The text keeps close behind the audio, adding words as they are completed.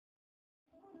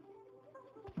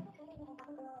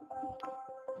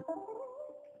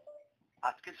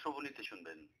আজকে শ্রবণীতে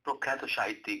শুনবেন প্রখ্যাত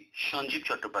সাহিত্যিক সঞ্জীব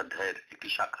চট্টোপাধ্যায়ের একটি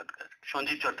সাক্ষাৎকার।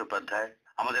 সঞ্জীব চট্টোপাধ্যায়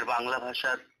আমাদের বাংলা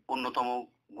ভাষার অন্যতম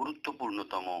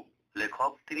গুরুত্বপূর্ণতম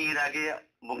লেখক। তিনি এর আগে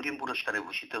বঙ্কিম পুরস্কারে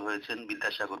ভূষিত হয়েছেন,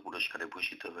 বিদ্যাসাগর পুরস্কারে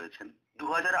ভূষিত হয়েছেন।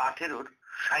 2018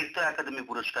 সাহিত্য একাডেমি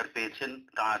পুরস্কার পেয়েছেন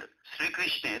তার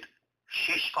শ্রীকৃষ্ণের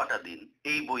শেষ কটা দিন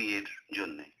এই বইয়ের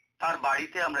জন্য। তার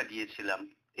বাড়িতে আমরা গিয়েছিলাম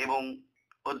এবং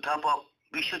অধ্যাপক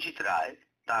বিশ্বজিৎ রায়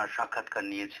তার সাক্ষাৎকার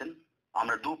নিয়েছেন।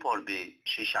 আমরা 2 পর্বে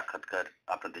সেই সাক্ষাৎকার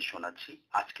আপনাদের শোনাচ্ছি।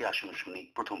 আজকে আসুন শুনি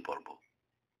প্রথম পর্ব।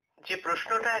 যে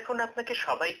প্রশ্নটা এখন আপনাকে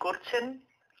সবাই করছেন,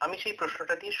 আমি সেই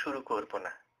প্রশ্নটা দিয়ে শুরু করব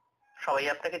না। সবাই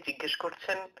আপনাকে জিজ্ঞেস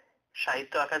করছেন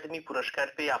সাহিত্য একাডেমি পুরস্কার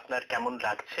পেয়ে আপনার কেমন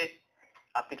লাগছে।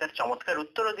 আপনি তার চমৎকার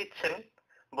উত্তরও দিচ্ছেন,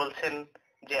 বলছেন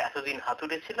যে এতদিন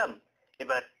হাতুড়ে ছিলাম,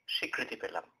 এবার স্বীকৃতি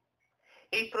পেলাম।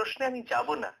 এই প্রশ্নে আমি যাব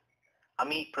না।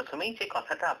 আমি প্রথমেই যে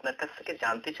কথাটা আপনার কাছ থেকে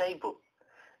জানতে চাইব,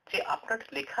 যে আপনার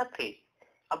লেখাতে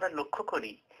আমরা লক্ষ্য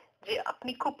করি যে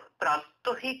আপনি খুব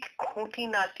প্রাত্যহিক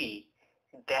খুঁটিনাটি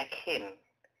দেখেন।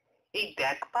 এই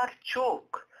দেখবার চোখ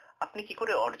আপনি কি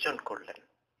করে অর্জন করলেন?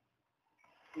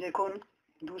 দেখুন,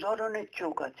 2 ধরনের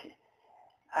চোখ আছে।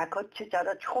 এক হচ্ছে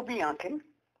যারা ছবি আঁকেন,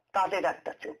 তাদের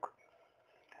একটা চোখ।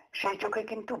 সেই চোখে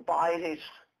কিন্তু বাইরের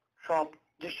সব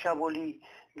দৃশ্যাবলী,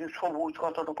 যে সবুজ,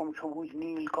 কত রকম সবুজ,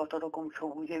 নীল কত রকম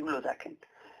সবুজ, এগুলো দেখেন।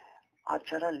 আর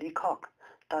যারা লেখক,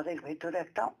 তাদের ভেতরে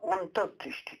একটা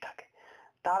অন্তর্দৃষ্টি থাকে।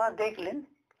 তারা দেখলেন,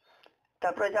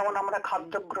 তারপরে যেমন আমরা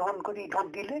খাদ্য গ্রহণ করি, ঢোক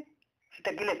গিলে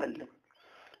সেটা গিলে ফেললেন,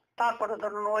 তারপরে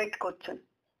ধরুন ওয়েট করছেন,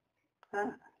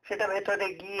 হ্যাঁ, সেটা ভেতরে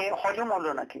গিয়ে হজম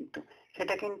হলো না, কিন্তু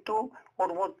সেটা কিন্তু ওর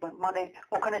মানে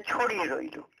ওখানে ছড়িয়ে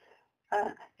রইল,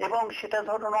 হ্যাঁ, এবং সেটা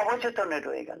ধরুন অবচেতনে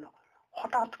রয়ে গেল।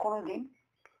 হঠাৎ কোনোদিন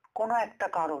কোনো একটা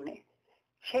কারণে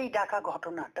সেই দেখা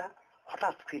ঘটনাটা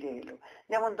হঠাৎ ফিরে এলো।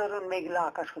 যেমন ধরুন মেঘলা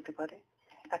আকাশ হতে পারে,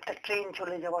 একটা ট্রেন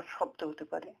চলে যাওয়ার শব্দ হতে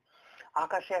পারে,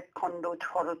 আকাশে এক খণ্ড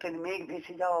শরতের মেঘ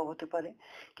ভেসে যাওয়া হতে পারে,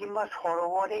 কিংবা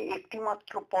সরোবরে একটি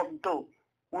মাত্র পদ্ম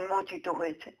উন্মোচিত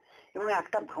হয়েছে এবং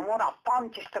একটা ভ্রমর আপ্রাণ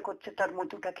চেষ্টা করছে তার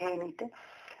মধুটা খেয়ে নিতে।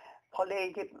 ফলে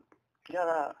এই যে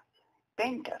যারা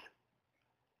পেইন্টার,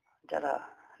 যারা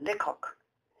লেখক,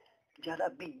 যারা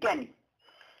বিজ্ঞানী,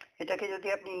 এটাকে যদি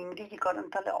আপনি ইংরেজি করেন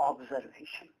তাহলে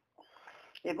অবজারভেশন,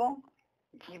 এবং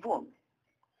জীবন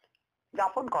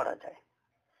যাপন করা যায়।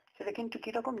 সেটা কিন্তু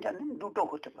কিরকম জানেন, দুটো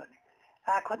হতে পারে।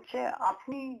 এক হচ্ছে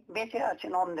আপনি বেঁচে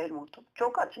আছেন অন্ধের মতো,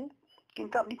 চোখ আছে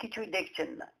কিন্তু আপনি কিছুই দেখছেন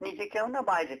না, নিজেকেও না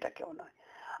বাইরেটাকেও নয়।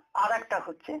 আর একটা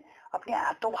হচ্ছে আপনি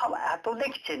এত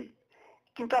দেখছেন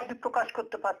কিন্তু আপনি প্রকাশ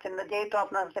করতে পারছেন না, যেহেতু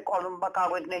আপনার হাতে কলম বা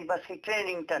কাগজ নেই বা সেই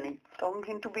ট্রেনিংটা নেই, তখন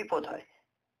কিন্তু বিপদ হয়।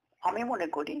 আমি মনে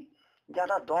করি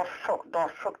যারা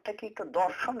দর্শক থেকে তো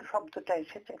দর্শন শব্দটা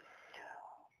এসেছে।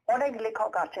 অনেক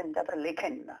লেখক আছেন যারা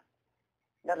লেখেন না,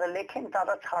 যারা লেখেন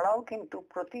তারা ছাড়াও কিন্তু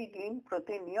প্রতিদিন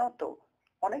প্রতিনিয়ত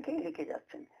অনেকেই লিখে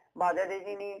যাচ্ছেন। বাজারে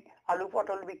যিনি আলু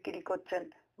পটল বিক্রি করছেন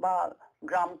বা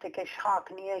গ্রাম থেকে শাক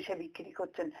নিয়ে এসে বিক্রি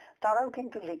করছেন, তারাও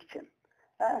কিন্তু লিখছেন।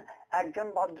 হ্যাঁ, একজন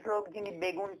ভদ্রলোক যিনি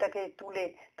বেগুনটাকে তুলে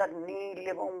তার নীল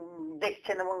এবং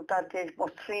দেখছেন এবং তার যে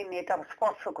মসৃণ এটা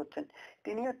স্পর্শ করছেন,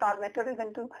 তিনিও তার ভেতরে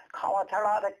কিন্তু খাওয়া ছাড়া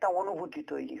আর একটা অনুভূতি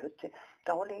তৈরি হচ্ছে।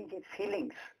 তাহলে এই যে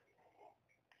ফিলিংস,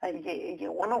 এই যে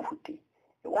অনুভূতি,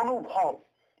 অনুভব,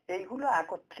 এইগুলো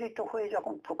একত্রিত হয়ে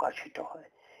যখন প্রকাশিত হয়,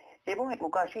 এবং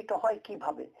প্রকাশিত হয়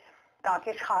কিভাবে, তাকে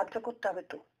সাহায্য করতে হবে।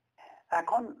 তো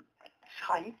এখন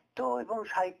সাহিত্য এবং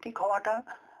সাহিত্যিক হওয়াটা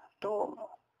তো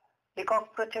একক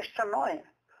প্রচেষ্টা নয়,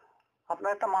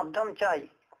 আপনার একটা মাধ্যম চাই।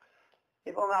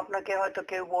 এবং আপনাকে হয়তো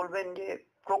কেউ বলবেন যে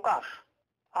প্রকাশ,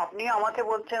 আপনি আমাকে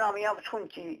বলছেন, আমি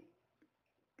শুনছি,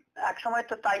 এক সময়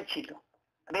তো তাই ছিল।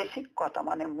 বেসিক কথা,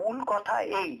 মানে মূল কথা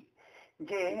এই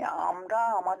যে আমরা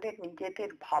আমাদের নিজেদের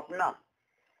ভাবনা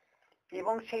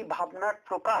এবং সেই ভাবনার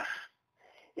প্রকাশ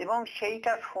এবং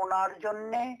সেইটা শোনার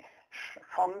জন্যে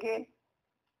সঙ্গে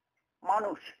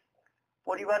মানুষ,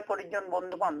 পরিবার পরিজন,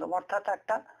 বন্ধু বান্ধব, অর্থাৎ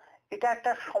এটা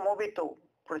একটা সমবেত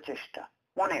প্রচেষ্টা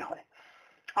মনে হয়।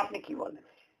 আপনি কি বলেন?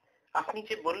 আপনি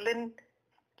যে বললেন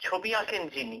ছবি আঁকেন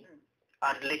যিনি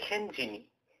আর লেখেন যিনি,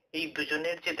 এই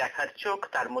দুজনের যে দেখার চোখ,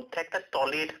 তার মধ্যে একটা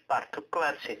তলের পার্থক্য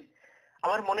আছে।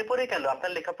 আমার মনে পড়ে গেল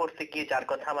আপনার লেখা পড়তে গিয়ে যার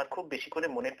কথা আমার খুব বেশি করে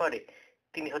মনে পড়ে,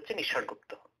 তিনি হচ্ছেন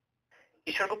ঈশ্বরগুপ্ত।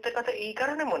 ঈশ্বরগুপ্তের কথা এই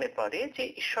কারণে মনে পড়ে যে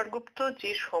ঈশ্বরগুপ্ত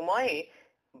যে সময়ে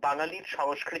বাঙালির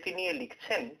সংস্কৃতি নিয়ে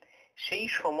লিখছেন, সেই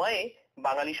সময়ে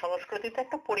বাঙালি সংস্কৃতিতে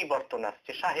একটা পরিবর্তন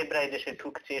আসছে। সাহেবরা এদেশে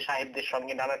ঢুকছে, সাহেবদের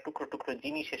সঙ্গে নানা টুকরো টুকরো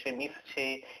জিনিস এসে মিশছে,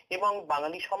 এবং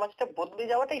বাঙালি সমাজটা বদলে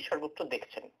যাওয়াটা ঈশ্বরগুপ্ত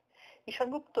দেখছেন।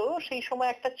 ঈশ্বরগুপ্ত সেই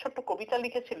সময় একটা ছোট্ট কবিতা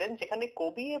লিখেছিলেন, যেখানে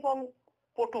কবি এবং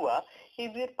পটুয়া এই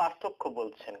দুয়ের পার্থক্য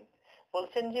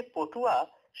বলছেন যে পটুয়া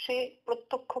সে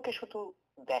প্রত্যক্ষকে শুধু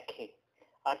দেখে,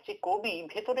 আর যে কবি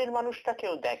ভেতরের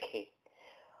মানুষটাকেও দেখে।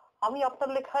 আমি আপনার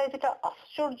লেখায় যেটা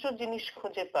আশ্চর্য জিনিস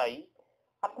খুঁজে পাই,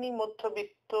 আপনি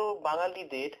মধ্যবিত্ত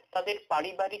বাঙালিদের তাদের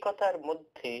পারিবারিকতার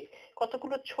মধ্যে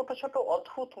কতগুলো ছোট ছোট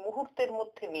অদ্ভুত মুহূর্তের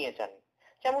মধ্যে নিয়ে যান।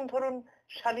 যেমন ধরুন,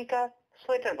 শালিকা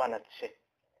সোয়েটার বানাচ্ছে,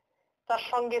 তার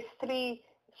সঙ্গে স্ত্রী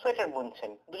সোয়েটার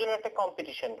বুনছেন, দুজনের একটা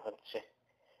কম্পিটিশন হচ্ছে।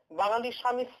 বাঙালি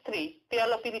স্বামী স্ত্রী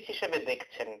পেয়ালা পিরিচ হিসেবে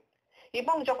দেখছেন।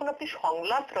 এবং যখন আপনি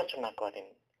সংলাপ রচনা করেন,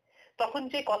 তখন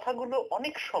যে কথাগুলো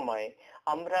অনেক সময়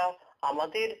আমরা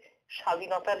আমাদের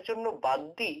স্বাধীনতার জন্য বাদ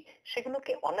দিই,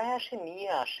 সেগুলোকে অনায়াসে নিয়ে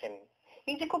আসেন।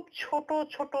 এই যে খুব ছোট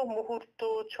ছোট মুহূর্ত,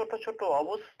 ছোট ছোট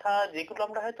অবস্থা, যেগুলো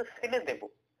আমরা হয়তো ফেলে দেব,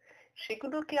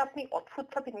 সেগুলোকে আপনি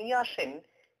অদ্ভুতভাবে নিয়ে আসেন।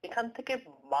 এখান থেকে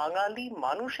বাঙালি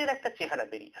মানুষের একটা চেহারা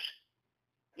বেরিয়ে আসে।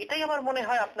 এটাই আমার মনে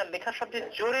হয় আপনার লেখার সবচেয়ে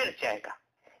জোরের জায়গা।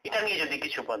 এটা নিয়ে যদি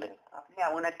কিছু বলেন। আপনি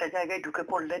এমন একটা জায়গায় ঢুকে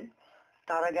পড়লেন।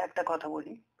 তার আগে একটা কথা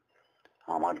বলি,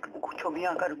 আমার ছবি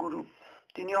আঁকার গুরু,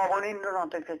 তিনি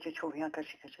অবনীন্দ্রনাথের কাছে ছবি আঁকা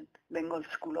শিখেছেন, Bengal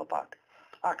school of art,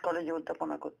 art কলেজে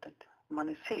অধ্যাপনা করতেন,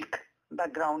 মানে সিল্ক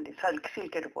ব্যাকগ্রাউন্ডে,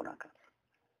 সিল্কের উপর আঁকা।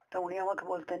 তা উনি আমাকে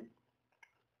বলতেন,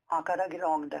 আঁকার আগে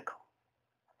রং দেখো,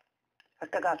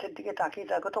 একটা গাছের দিকে তাকিয়ে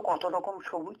দেখো তো কত রকম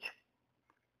সবুজ,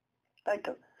 তাই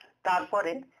তো।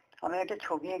 তারপরে আমি একটা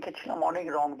ছবি এঁকেছিলাম, অনেক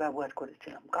রং ব্যবহার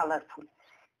করেছিলাম, কালারফুল।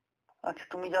 আচ্ছা,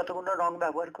 তুমি যতগুলো রং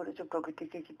ব্যবহার করেছো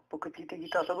প্রকৃতিতে কি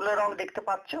ততগুলো রং দেখতে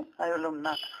পাচ্ছ? আমি বললাম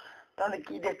না। তাহলে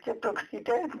কি দেখছে?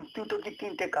 প্রকৃতিতে দুটো কি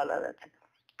তিনটে কালার আছে।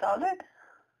 তাহলে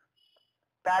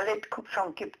প্যালেট খুব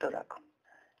সংক্ষিপ্ত রাখো।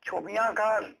 ছবি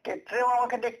আঁকার ক্ষেত্রেও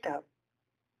আমাকে দেখতে হবে।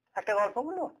 একটা গল্প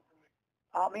বলো,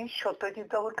 আমি সত্যজিৎ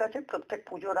বাবুর কাছে প্রত্যেক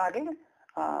পুজোর আগে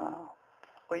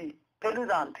ওই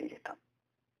ফেলুদা আনতে যেতাম।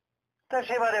 তা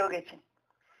সেবারেও গেছি।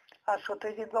 আর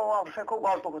সত্যজিৎ বাবু আমার সাথে খুব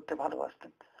গল্প করতে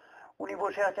ভালোবাসতেন। উনি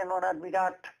বসে আছেন, ওনার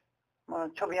বিরাট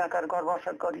ছবি আঁকার ঘর,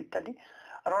 বসার ঘর ইত্যাদি।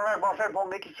 আর ওনার বসার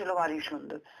ভঙ্গিটি ছিল ভারী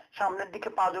সুন্দর। সামনের দিকে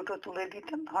পা দুটো তুলে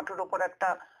দিতেন, হাঁটুর ওপর একটা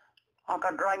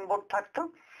আঁকা ড্রয়িং বোর্ড থাকতো,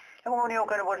 এবং উনি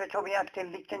ওখানে বসে ছবি আঁকতেন,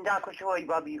 লিখতেন, যা খুশি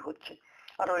ওইভাবেই হচ্ছে।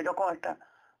 আর ওই রকম একটা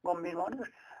গম্ভীর মানুষ।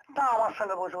 তা আমার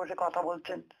সঙ্গে বসে বসে কথা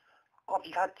বলছেন,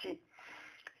 কফি খাচ্ছি।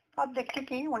 আর দেখছি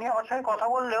কি, উনি আমার সঙ্গে কথা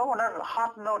বললেও ওনার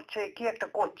হাত নড়ছে, কি একটা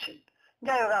করছেন।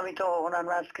 যাই হোক, আমি তো ওনার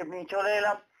ম্যানস্ক্রিপ্ট নিয়ে চলে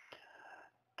এলাম।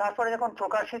 তারপরে যখন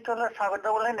প্রকাশিত হলো, সাগরদা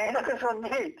বললেন, এই দেখো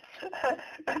সঞ্জিত,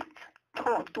 তো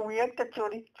তুমি একটা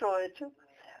চরিত্র হয়েছো।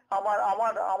 আমার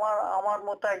আমার আমার আমার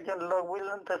মতো একজন লোক,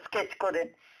 বুঝলেন তো, স্কেচ করে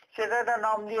সেটা একটা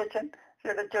নাম দিয়েছেন,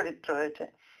 সেটা চরিত্র হয়েছে।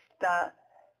 তা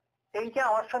এই যে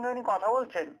আমার সঙ্গে উনি কথা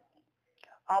বলছেন,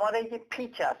 আমার এই যে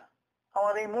ফিচার,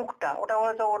 আমার এই মুখটা, ওটা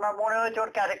হয়তো ওনার মনে হয়েছে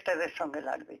ওর ক্যারেক্টারের সঙ্গে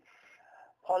লাগবে।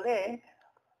 ফলে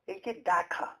এই যে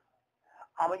দেখা,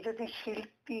 আমি যদি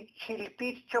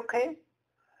শিল্পীর চোখে,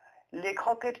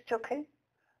 লেখকের চোখে,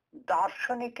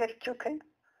 দার্শনিকের চোখে,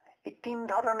 এই তিন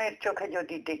ধরনের চোখে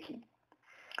যদি দেখি,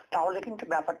 তাহলে কিন্তু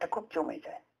ব্যাপারটা খুব জমে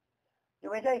যায়।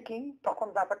 জমে যায় কি, তখন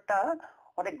ব্যাপারটা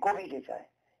অনেক গভীরে যায়,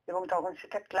 এবং তখন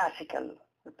সেটা ক্লাসিক্যাল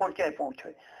পর্যায়ে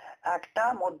পৌঁছয়। একটা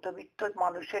মধ্যবিত্ত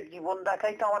মানুষের জীবন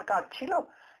দেখাই তো আমার কাজ ছিল,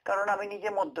 কারণ আমি নিজে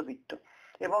মধ্যবিত্ত।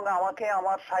 এবং আমাকে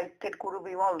আমার সাহিত্যের গুরু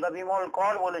বিমল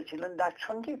কর বলেছিলেন, দেখ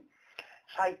সঞ্জীব,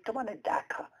 সাহিত্য মানে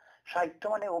দেখা, সাহিত্য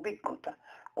মানে অভিজ্ঞতা।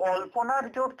 কল্পনার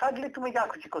জোর থাকলে তুমি যা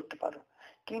খুশি করতে পারো,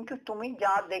 কিন্তু তুমি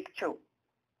যা দেখছো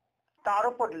তার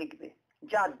উপর লিখবে,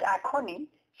 যা দেখনি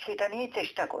সেটা নিয়ে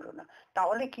চেষ্টা করো না।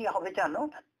 তাহলে কি হবে জানো,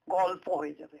 গল্প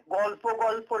হয়ে যাবে,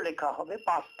 গল্প লেখা হবে,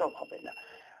 বাস্তব হবে না।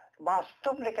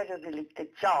 বাস্তব লেখা যদি লিখতে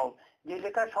চাও, যে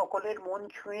লেখা সকলের মন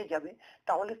ছুঁয়ে যাবে,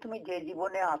 তাহলে তুমি যে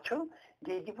জীবনে আছো,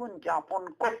 যে জীবন যাপন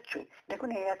করছো, দেখুন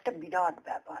এই একটা বিরাট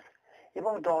ব্যাপার।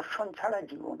 এবং দর্শন ছাড়া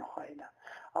জীবন হয় না।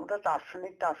 আমরা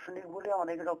দার্শনিক বলে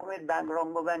অনেক রকমের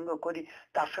ব্যঙ্গ করি,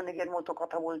 দার্শনিকের মতো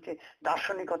কথা বলছে,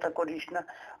 দার্শনিকতা করিস না।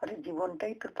 আরে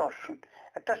জীবনটাই তো দর্শন।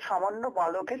 একটা সামান্য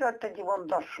বালকেরও একটা জীবন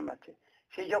দর্শন আছে।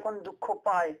 সে যখন দুঃখ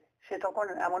পায়, সে তখন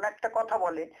এমন একটা কথা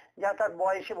বলে যা তার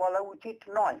বয়সে বলা উচিত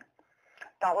নয়।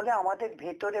 তাহলে আমাদের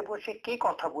ভেতরে বসে কে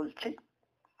কথা বলছে,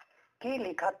 কে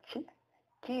লেখাচ্ছে,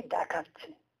 কি দেখাচ্ছে?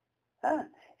 হ্যাঁ,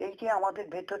 এই যে আমাদের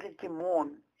ভেতরের যে মন,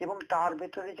 এবং তার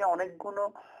ভেতরে যে অনেকগুলো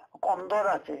কন্দর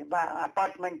আছে বা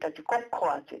অ্যাপার্টমেন্ট আছে, কক্ষ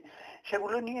আছে,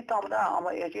 সেগুলো নিয়ে তো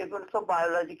এগুলো তো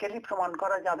বায়োলজিক্যালি প্রমাণ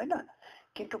করা যাবে না,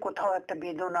 কিন্তু কোথাও একটা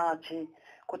বেদনা আছে,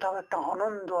 কোথাও একটা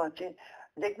আনন্দ আছে।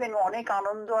 দেখবেন অনেক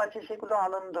আনন্দ আছে, সেগুলো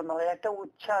আনন্দ নয়, একটা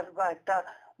উচ্ছ্বাস বা একটা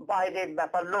বাইরের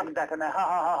ব্যাপার, লোক দেখানো, হা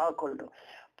হা হা হা করলো।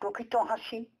 প্রকৃত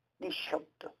হাসি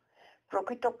নিঃশব্দ,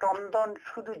 প্রকৃত ক্রন্দন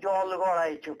শুধু জল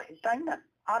গড়ায় চোখে, তাই না?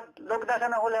 আর লোক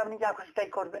দেখানো হলে আপনি যা খুশি তাই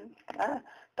করবেন। হ্যাঁ,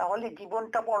 তাহলে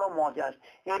জীবনটা বড় মজার,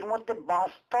 এর মধ্যে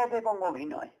বাস্তব এবং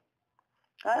অভিনয়।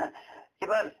 হ্যাঁ,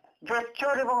 এবার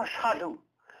জোচ্চোর এবং সাধু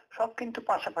সব কিন্তু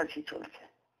পাশাপাশি চলছে।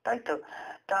 তাই তো?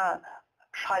 তা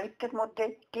সাহিত্যের মধ্যে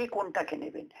কে কোনটাকে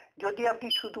নেবেন? যদি আপনি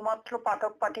শুধুমাত্র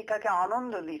পাঠক পাঠিকাকে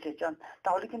আনন্দ দিতে চান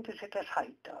তাহলে কিন্তু সেটা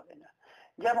সাহিত্য হবে না।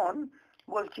 যেমন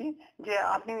বলছি যে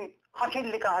আপনি হাসির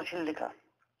লেখা,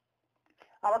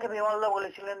 আমাকে বিমলদা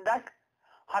বলেছিলেন, দেখ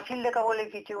হাসির লেখা বলে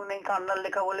কিছু নেই, কান্নার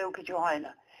লেখা বলেও কিছু হয়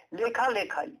না, লেখা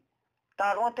লেখাই।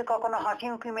 তার মধ্যে কখনো হাসি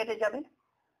উঁকি মেরে যাবে,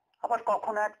 আবার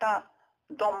কখনো একটা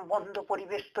দমবন্ধ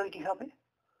পরিবেশ তৈরি হবে,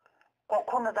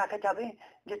 কখনো দেখা যাবে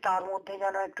যে তার মধ্যে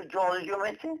যেন একটু জল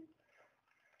জমেছে।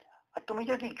 আর তুমি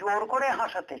যদি জোর করে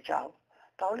হাসাতে চাও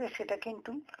তাহলে সেটা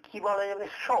কিন্তু কি বলা যাবে,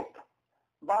 শোক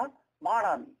বা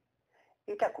মারামি।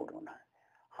 এটা করো না।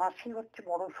 হাসি হচ্ছে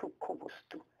বড় সূক্ষ্ম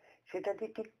বস্তু, সেটা যে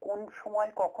ঠিক কোন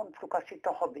সময় কখন প্রকাশিত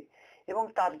হবে, এবং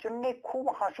তার জন্য খুব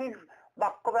হাসির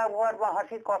বাক্য ব্যবহার বা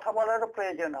হাসির কথা বলারও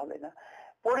প্রয়োজন হবে না।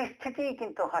 পরিস্থিতি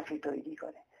কিন্তু হাসি তৈরি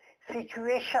করে,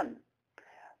 সিচুয়েশন।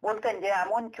 বলতেন যে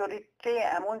এমন চরিত্রে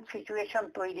এমন সিচুয়েশন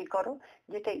তৈরি করো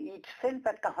যেটা ইটসেলফ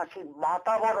একটা হাসির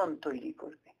বাতাবরণ তৈরি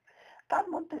করবে। তার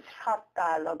মধ্যে 7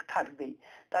 ডায়ালগ থাকবেই।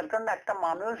 তার কারণ একটা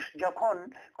মানুষ যখন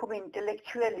খুব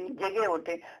ইন্টেলেকচুয়ালি জেগে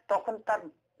ওঠে তখন তার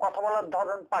কথা বলার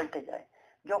ধরন পাল্টে যায়।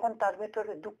 যখন তার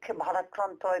ভেতরে দুঃখে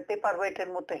ভারাক্রান্ত হয়, পেপার ওয়েটের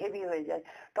মতো হেভি হয়ে যায়,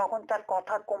 তখন তার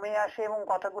কথা কমে আসে এবং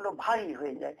কথাগুলো ভারী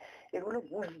হয়ে যায়। এগুলো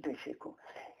বুঝতে শেখো।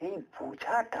 এই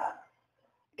বোঝাটা,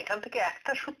 এখান থেকে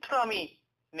একটা সূত্র আমি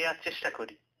নেয়ার চেষ্টা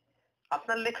করি।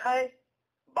 আপনার লেখায়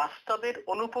বাস্তবের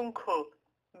অনুপুঙ্খ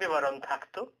বিবরণ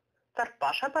থাকতো, তার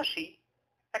পাশাপাশি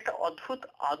একটা অদ্ভুত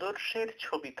আদর্শের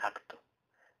ছবি থাকতো।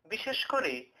 বিশেষ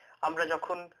করে আমরা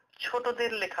যখন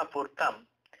ছোটদের লেখা পড়তাম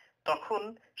তখন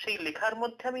সেই লেখার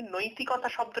মধ্যে, আমি নৈতিকতা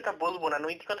শব্দটা বলবো না,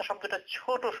 নৈতিকতা শব্দটা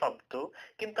ছোট শব্দ,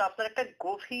 কিন্তু আপনার একটা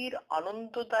গভীর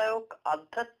আনন্দদায়ক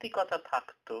আধ্যাত্মিকতা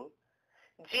থাকতো,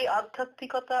 যে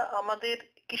আধ্যাত্মিকতা আমাদের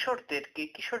কিশোরদেরকে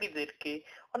কিশোরীদেরকে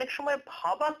অনেক সময়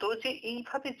ভাবাতো যে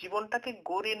এইভাবে জীবনটাকে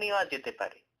গড়ে নেওয়া যেতে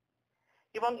পারে।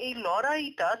 এবং এই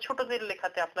লড়াইটা ছোটদের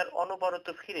লেখাতে আপনার অনবরত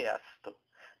ফিরে আসতো।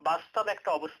 বাস্তব একটা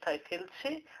অবস্থায় ফেলছে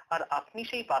আর আপনি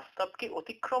সেই বাস্তবকে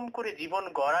অতিক্রম করে জীবন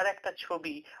গড়ার একটা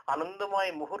ছবি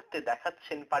আনন্দময় মুহূর্তে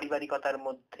দেখাচ্ছেন পারিবারিকতার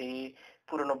মধ্যে,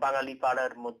 পুরনো বাঙালি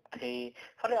পাড়ার মধ্যে।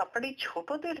 ফলে আপনার এই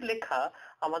ছোটদের লেখা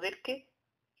আমাদেরকে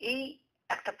এই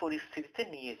একটা পরিস্থিতিতে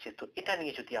নিয়ে যেত। এটা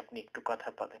নিয়ে যদি আপনি একটু কথা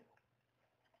বলেন।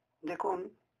 দেখুন,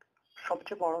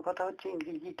 সবচেয়ে বড় কথা হচ্ছে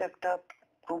ইংরেজিতে একটা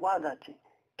প্রবাদ আছে,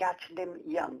 ক্যাচ দেম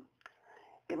ইয়াং।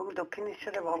 এবং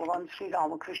দক্ষিণেশ্বরে ভগবান শ্রী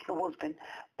রামকৃষ্ণ বলতেন,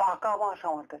 পাকা বাঁশ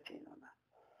আমার কাছে এনো না।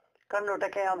 কারণ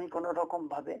ওটাকে আমি কোন রকম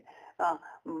ভাবে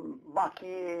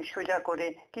বাঁকিয়ে সোজা করে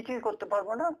কিছুই করতে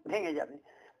পারবো না, ভেঙে যাবে।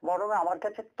 বরং আমার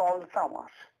কাছে তলসা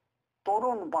বাঁশ,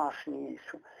 তরুণ বাঁশ নিয়ে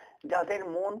এসো, যাদের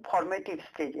মন ফরমেটিভ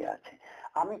স্টেজে আছে।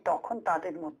 আমি তখন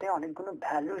তাদের মধ্যে অনেকগুলো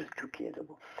ভ্যালুস ঢুকিয়ে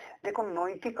দেবো। দেখুন,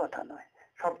 নৈতিকতা নয়,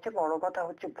 সবচেয়ে বড় কথা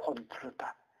হচ্ছে ভদ্রতা।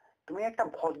 তুমি একটা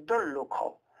ভদ্র লোক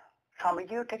হও।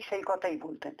 স্বামীজিও ঠিক সেই কথাই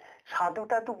বলতেন,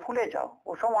 সাধুটা তো ভুলে যাও,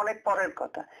 ওসব অনেক পরের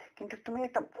কথা, কিন্তু তুমি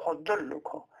একটা ভদ্র লোক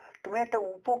হও, তুমি একটা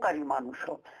উপকারী মানুষ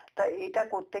হও। তা এটা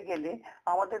করতে গেলে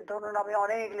আমাদের, ধরুন আমি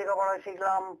অনেক লেখাপড়া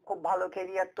শিখলাম, খুব ভালো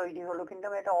ক্যারিয়ার তৈরি হলো, কিন্তু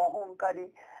আমি একটা অহংকারী,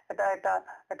 এটা একটা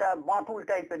একটা বাঁটুল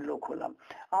টাইপের লোক হলাম।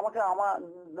 আমাকে আমার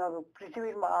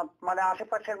পৃথিবীর মানে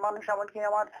আশেপাশের মানুষ, এমনকি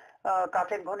আমার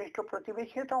কাছের ঘনিষ্ঠ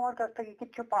প্রতিবেশীও তো আমার কাছ থেকে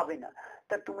কিছু পাবে না।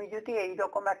 তা তুমি যদি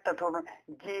এইরকম একটা, ধরুন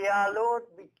যে আলোর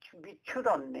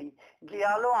বিচ্ছুরণ নেই, যে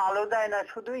আলো আলো দেয় না,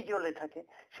 শুধুই জ্বলে থাকে,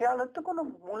 সে আলোর তো কোনো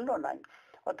মূল্য নাই।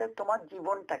 অতএব তোমার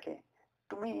জীবনটাকে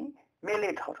তুমি মেলে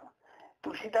ধরো।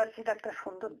 তুলসীদাসজির একটা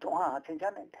সুন্দর দোহা আছে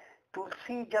জানেন,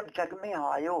 তুলসী জব জগ মে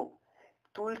আয়ো,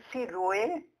 তুলসী রোয়ে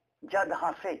জগ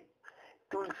হাসে,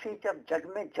 তুলসী জব জগ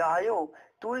মে যায়ো,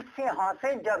 তুলসী হাসে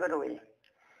জগ রোয়ে।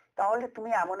 তাহলে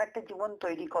তুমি এমন একটা জীবন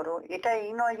তৈরি করো, এটা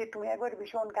এই নয় যে তুমি একবার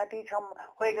ভীষণ খ্যাতি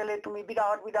হয়ে গেলে, তুমি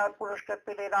বিরাট বিরাট পুরস্কার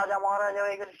পেলে, রাজা মহারাজা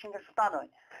হয়ে গেলে সিংহাসনে, তা নয়।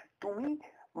 তুমি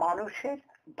মানুষের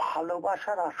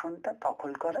ভালোবাসার আসনটা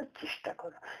দখল করার চেষ্টা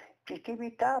করো।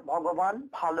 পৃথিবীটা ভগবান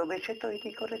ভালোবেসে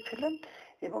তৈরি করেছিলেন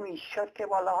এবং ঈশ্বরকে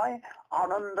বলা হয়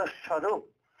আনন্দ স্বরূপ।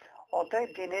 অতএব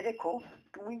জেনে রেখো,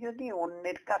 তুমি যদি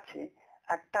অন্যের কাছে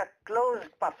একটা ক্লোজ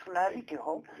পার্সোনালিটি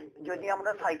হও, যদি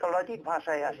আমরা সাইকোলজির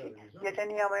ভাষায় আসি, যেটা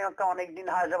নিয়ে আমাকে অনেকদিন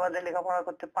হায়দ্রাবাদে লেখাপড়া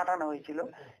করতে পাঠানো হয়েছিল,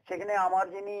 সেখানে আমার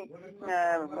যিনি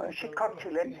শিক্ষক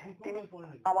ছিলেন, তিনি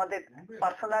আমাদের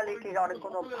পার্সোনালিটির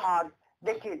অনেকগুলো ভাগ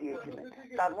দেখিয়ে দিয়েছিলেন।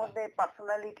 তার মধ্যে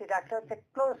পার্সোনালিটির একটা হচ্ছে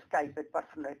ক্লোজ টাইপের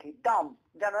পার্সোনালিটি, ডাম,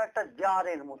 যেন একটা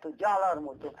জারের মতো, জ্বালার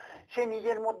মতো, সে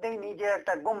নিজের মধ্যেই নিজে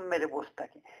একটা গম মেরে বসে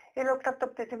থাকে। এই লোকটার তো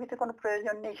পৃথিবীতে কোনো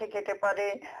প্রয়োজন নেই, সে খেতে পারে,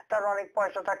 তার অনেক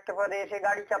পয়সা থাকতে পারে, সে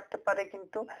গাড়ি চাপতে পারে,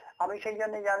 কিন্তু আমি সেই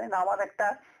জন্য জানেন আমার একটা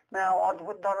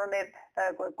অদ্ভুত ধরনের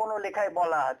কোনো লেখায়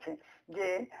বলা আছে যে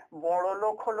বড়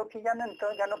লোক হলো কি জানেন তো,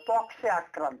 যেন পক্সে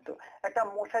আক্রান্ত, একটা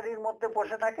মশারির মধ্যে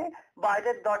বসে থাকে,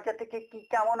 বাইরের দরজা থেকে কি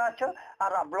কেমন আছো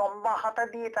আর লম্বা হাতা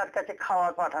দিয়ে তার কাছে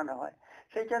খাবার পাঠানো হয়।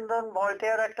 সেই জন্য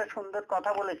ভলতেয়ার একটা সুন্দর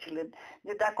কথা বলেছিলেন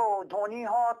যে দেখো, ধনী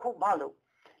হওয়া খুব ভালো,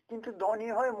 কিন্তু ধনী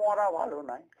হয়ে মরা ভালো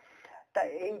নয়। তা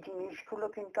এই জিনিসগুলো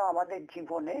কিন্তু আমাদের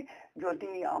জীবনে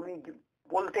যদি আমি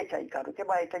বলতে চাই কারোকে,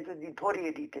 বা এটা যদি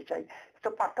ধরিয়ে দিতে চাই, তো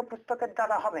পাঠ্যপুস্তকের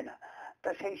দ্বারা হবে না। তা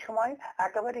সেই সময়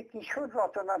একেবারে কিশোর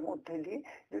রচনার মধ্যে দিয়ে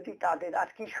যদি তাদের, আর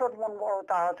কিশোর মন বড়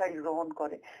তাড়াতাড়ি গ্রহণ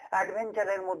করে,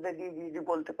 অ্যাডভেঞ্চারের মধ্যে দিয়ে যদি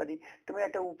বলতে পারি তুমি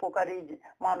একটা উপকারী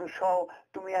মানুষ হও,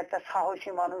 তুমি একটা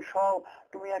সাহসী মানুষ হও,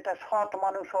 তুমি একটা সৎ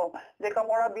মানুষ হও,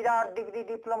 লেখাপড়া বিরাট ডিগ্রি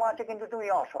ডিপ্লোমা আছে কিন্তু তুমি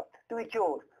অসৎ, তুমি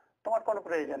চোর, তোমার কোনো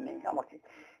প্রয়োজন নেই আমাকে।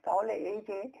 তাহলে এই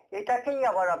যে এটাকেই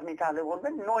আবার আপনি তাহলে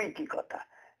বলবেন নৈতিকতা।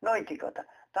 নৈতিকতা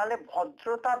তাহলে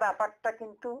ভদ্রতা ব্যাপারটা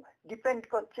কিন্তু ডিপেন্ড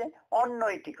করছে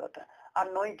অনৈতিকতা, আর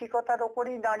নৈতিকতার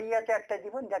ওপরেই দাঁড়িয়ে আছে একটা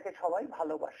জীবন যাকে সবাই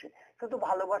ভালোবাসে, শুধু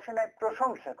ভালোবাসে না,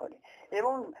 প্রশংসা করে,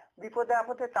 এবং বিপদে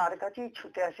আপদে তার কাছেই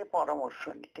ছুটে আসে পরামর্শ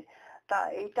নিতে। তা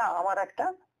এইটা আমার একটা,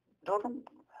 ধরুন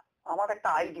আমার একটা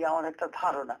আইডিয়া, আমার একটা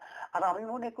ধারণা, আর আমি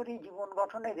মনে করি জীবন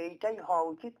গঠনের এইটাই হওয়া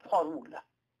উচিত ফর্মুলা।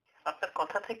 আপনার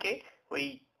কথা থেকে ওই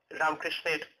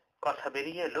রামকৃষ্ণের কথা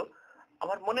বেরিয়ে এলো।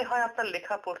 আমার মনে হয় আপনার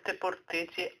লেখা পড়তে পড়তে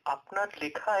যে আপনার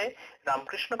লেখায়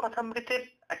রামকৃষ্ণ কথামৃতের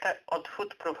একটা অদ্ভুত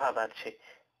প্রভাব আছে।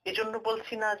 এজন্য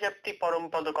বলছি না যে আপনি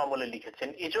পরমপদ কমলে লিখেছেন,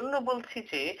 এজন্য বলছি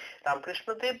যে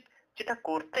রামকৃষ্ণদেব যেটা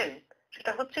করতেন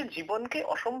সেটা হচ্ছে জীবনকে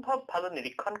অসম্ভব ভালো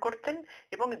নিরীক্ষণ করতেন,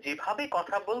 এবং যেভাবে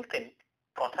কথা বলতেন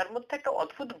কথার মধ্যে একটা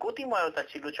অদ্ভুত গতিময়তা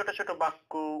ছিল, ছোট ছোট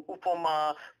বাক্য, উপমা,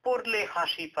 পড়লে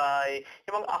হাসি পায়।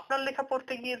 এবং আপনার লেখা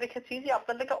পড়তে গিয়ে দেখেছি যে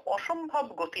আপনার লেখা অসম্ভব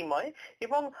গতিময়,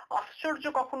 এবং আশ্চর্য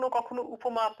কখনো কখনো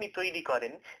উপমা আপনি তৈরি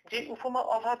করেন যে উপমা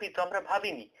অভাবিত, আমরা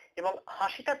ভাবিনি, এবং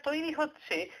হাসিটা তৈরি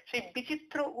হচ্ছে সেই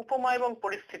বিচিত্র উপমা এবং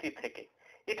পরিস্থিতি থেকে।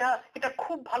 এটা এটা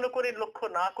খুব ভালো করে লক্ষ্য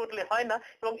না করলে হয় না।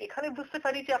 এবং এখানে বুঝতে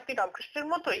পারি যে আপনি রামকৃষ্ণের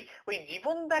মতোই ওই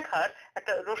জীবন দেখার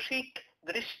একটা রসিক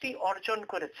দৃষ্টি অর্জন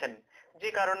করেছেন,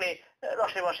 যে কারণে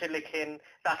রসে বসে লেখেন,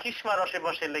 রাখিসমা রসে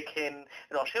বসে লেখেন,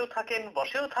 রসেও থাকেন,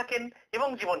 বসেও থাকেন, এবং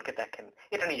জীবনকে দেখেন।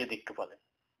 এটা নিয়ে যদি একটু বলেন।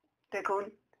 দেখুন,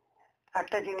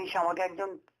 একটা জিনিস আমাকে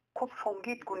একজন খুব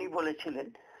সঙ্গীত গুণী বলেছিলেন,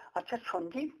 আচ্ছা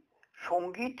সঞ্জীব,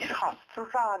 সঙ্গীত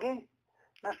শাস্ত্রটা আগে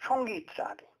না সঙ্গীতটা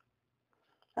আগে?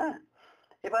 হ্যাঁ,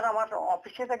 এবার আমার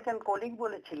অফিসের একজন কলিগ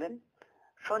বলেছিলেন,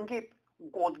 সঞ্জীব,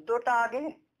 গদ্যটা আগে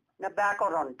না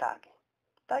ব্যাকরণটা আগে?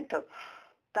 তাই তো।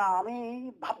 তা আমি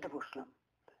ভাবতে বসলাম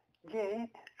যে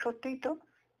সত্যিই তো,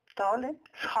 তাহলে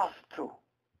শাস্ত্র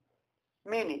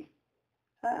মেনে,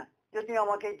 হ্যাঁ, যদি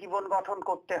আমাকে জীবন গঠন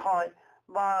করতে হয়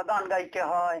বা গান গাইতে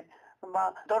হয়, বা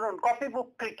ধরুন কপি বুক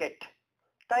ক্রিকেট,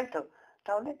 তাই তো,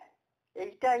 তাহলে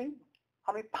এইটাই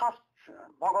আমি ফার্স্ট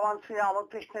ভগবান শ্রী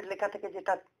রামকৃষ্ণের লেখা থেকে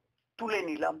যেটা তুলে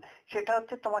নিলাম, সেটা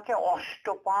হচ্ছে তোমাকে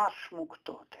অষ্টপাশ মুক্ত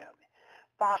হতে হবে।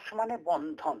 পাশ মানে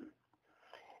বন্ধন,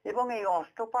 এবং এই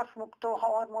অষ্টপাশ মুক্ত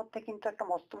হওয়ার মধ্যে কিন্তু একটা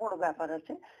মস্ত বড় ব্যাপার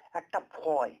আছে, একটা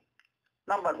ভয়,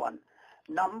 নাম্বার ওয়ান।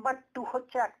 নাম্বার টু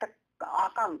হচ্ছে একটা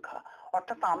আকাঙ্ক্ষা,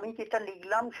 অর্থাৎ আমি যেটা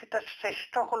লিখলাম সেটা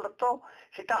শ্রেষ্ঠ হলো তো,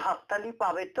 সেটা হাততালি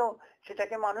পাবে তো,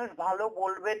 সেটাকে মানুষ ভালো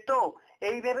বলবে তো,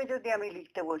 এই ভেবে যদি আমি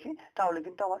লিখতে বসি তাহলে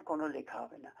কিন্তু আমার কোনো লেখা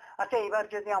হবে না। আচ্ছা, এবার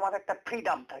যদি আমার একটা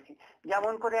ফ্রিডম থাকে,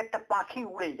 যেমন করে একটা পাখি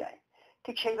উড়ে যায়,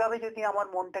 ঠিক সেইভাবে যদি আমার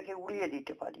মনটাকে উড়িয়ে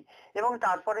দিতে পারি, এবং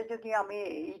তারপরে যদি আমি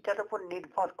এইটার উপর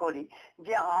নির্ভর করি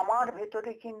যে আমার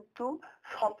ভেতরে কিন্তু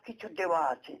সবকিছু দেওয়া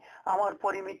আছে, আমার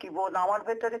পরিমিতি বোধ, আমার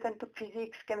ভেতরে কিন্তু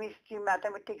ফিজিক্স, কেমিস্ট্রি,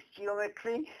 ম্যাথামেটিক্স,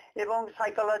 জিওমেট্রি এবং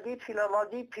সাইকোলজি,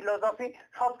 ফিলোসফি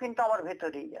সব কিন্তু আমার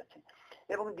ভেতরেই আছে।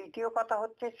 এবং দ্বিতীয় কথা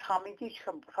হচ্ছে, স্বামীজি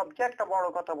সবচেয়ে একটা বড়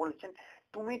কথা বলেছেন,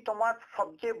 তুমি তোমার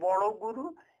সবচেয়ে বড় গুরু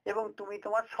এবং তুমি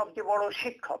তোমার সবচেয়ে বড়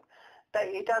শিক্ষক। তাই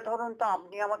এটা ধরুন তো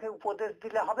আপনি আমাকে উপদেশ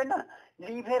দিলে হবে না,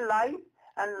 leave A life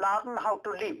and learn how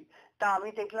to leave. তা আমি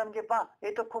দেখলাম যে বাহ, এ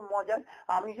তো খুব মজার,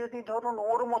 আমি যদি ধরুন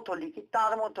ওর মতো লিখি,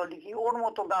 তার মতো লিখি, ওর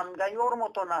মতো গান গাই, ওর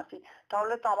মতো নাচি,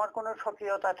 তাহলে তো আমার কোনো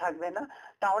স্বকীয়তা থাকবে না।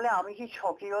 তাহলে আমি কি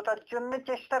স্বকীয়তার জন্য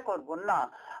চেষ্টা করব? না,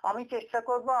 আমি চেষ্টা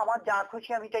করব আমার যা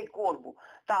খুশি আমি তাই করব।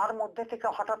 তার মধ্যে থেকে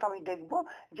হঠাৎ আমি দেখব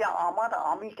যে আমার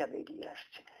আমিটা বেরিয়ে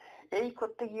আসছে। এই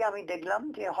করতে গিয়ে আমি দেখলাম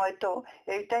যে হয়তো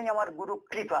এইটাই আমার গুরু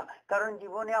কৃপা, কারণ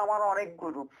জীবনে আমার অনেক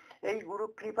গুরু, এই গুরু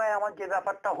কৃপায় আমার যে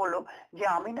ব্যাপারটা হলো যে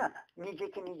আমি না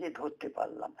নিজেকে নিজে ধরতে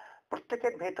পারলাম।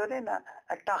 প্রত্যেকের ভেতরে না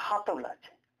একটা হাতল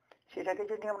আছে, সেটাকে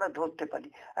যদি আমরা ধরতে পারি,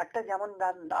 একটা যেমন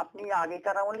আপনি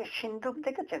আগেকার আমলে সিন্ধুক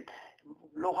দেখেছেন,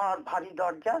 লোহার ভারী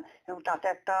দরজা এবং তাতে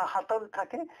একটা হাতল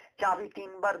থাকে, চাবি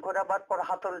 3বার ঘোরাবার পর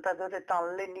হাতলটা ধরে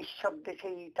টানলে নিঃশব্দে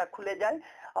সেইটা খুলে যায়।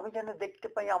 আমি যেন দেখতে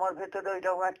পাই আমার ভেতরে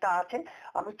ওইরকম একটা আছে,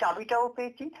 আমি চাবিটাও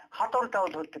পেয়েছি, হাতলটাও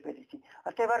ধরতে পেরেছি।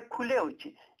 আচ্ছা, এবার খুলেওছি,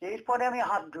 এরপরে আমি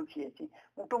হাত ঢুকিয়েছি,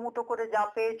 মুটো মুটো করে যা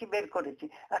পেয়েছি বের করেছি,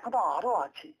 এখনো আরো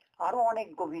আছে, আরো অনেক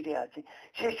গভীরে আছে।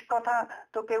 শেষ কথা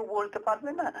তো কেউ বলতে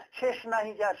পারবে না, শেষ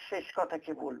নাহি যার শেষ কথা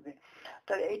কে বলবে।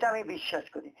 তাহলে এটা আমি বিশ্বাস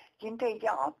করি। কিন্তু এই যে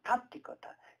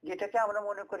আধ্যাত্মিকতা, যেটাকে আমরা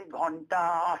মনে করি ঘন্টা,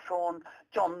 আসন,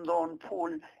 চন্দন,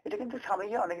 ফুল, এটা কিন্তু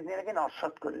স্বামীজি অনেকদিন আগে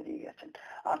নস্যাৎ করে দিয়ে গেছেন।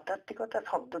 আধ্যাত্মিকতা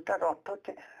শব্দটার অর্থ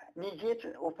হচ্ছে নিজের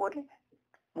উপরে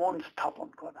মন স্থাপন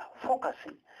করা,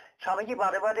 ফোকাসিং। স্বামীজি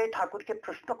বারে বারে ঠাকুরকে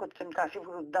প্রশ্ন করছেন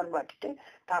কাশীপুর উদ্যান বাটিতে,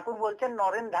 ঠাকুর বলছেন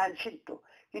নরেন ধ্যান সিদ্ধ,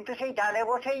 কিন্তু সেই ধ্যানে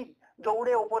বসেই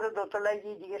দৌড়ে ওপরে দোতলায়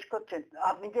গিয়ে জিজ্ঞেস করছেন,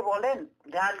 আপনি যে বলেন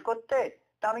ধ্যান করতে,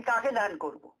 তা আমি কাকে ধ্যান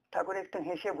করব? ঠাকুর একটু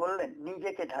হেসে বললেন,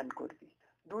 নিজেকে ধ্যান করবি।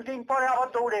 2 দিন পরে আবার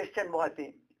দৌড়ে এসছেন ভয়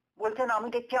পেয়ে, বলছেন আমি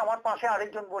দেখছি আমার পাশে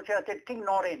আরেকজন বসে আছে, ঠিক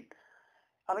নরেন,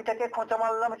 আমি তাকে খোঁচা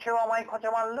মারলাম, সেও আমায়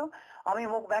খোঁচা মারলো, আমি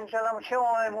মুখ ভ্যাংচালাম, সেও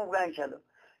আমায় মুখ ভ্যাংচালো,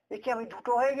 দেখি আমি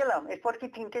দুটো হয়ে গেলাম, এরপর কি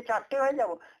 3টে 4টে হয়ে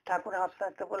যাব? ঠাকুর হাসতে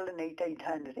হাসতে বললেন, এইটাই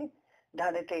ধ্যান রে,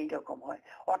 ধ্যানেতে এইরকম হয়।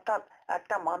 অর্থাৎ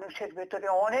একটা মানুষের ভেতরে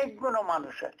অনেকগুলো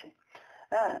মানুষ আছে,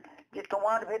 হ্যাঁ, যে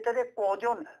তোমার ভেতরে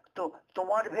কজন, তো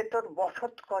তোমার ভেতর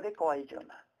বসত করে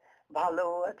কয়জনা, ভালো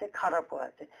আছে খারাপও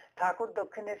আছে। ঠাকুর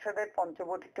দক্ষিণেশ্বরের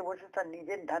পঞ্চবটিতে বসে তার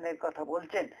নিজের ধ্যানের কথা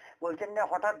বলছেন, বলছেন যে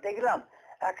হঠাৎ দেখলাম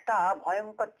একটা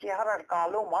ভয়ঙ্কর চেহারার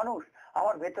কালো মানুষ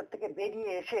আমার ভেতর থেকে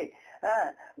বেরিয়ে এসে, হ্যাঁ,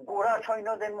 গোড়া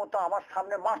সৈন্যদের মতো আমার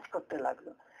সামনে মার্চ করতে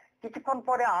লাগলো। কিছুক্ষণ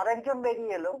পরে আরেকজন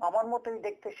বেরিয়ে এলো, আমার মতোই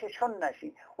দেখতে, সে সন্ন্যাসী,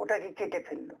 ওটাকে কেটে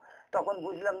ফেললো। তখন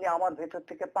বুঝলাম যে আমার ভেতর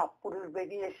থেকে পাপ পুরুষ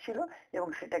বেরিয়ে এসেছিল এবং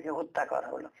সেটাকে হত্যা করা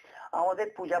হলো। আমাদের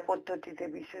পূজা পদ্ধতিতে,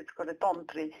 বিশেষ করে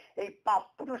তন্ত্রে, এই পাপ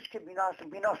পুরুষকে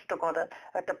বিনষ্ট করার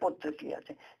একটা পদ্ধতি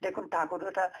আছে। দেখুন ঠাকুর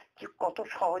ওটা কত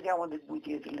সহজে আমাদের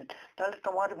বুঝিয়ে দিলেন। তাহলে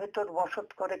তোমার ভেতর বসত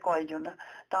করে কয়জনা?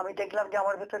 তা আমি দেখলাম যে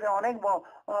আমার ভেতরে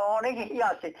অনেকেই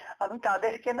আছে, আমি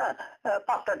তাদেরকে না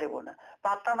পাত্তা দেব না।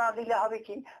 পাত্তা না দিলে হবে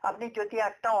কি, আপনি যদি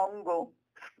একটা অঙ্গ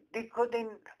দীর্ঘদিন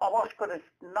অবশ করে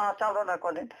না চালনা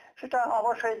করেন, সেটা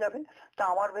অবশ হয়ে যাবে। তা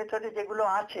আমার ভেতরে যেগুলো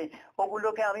আছে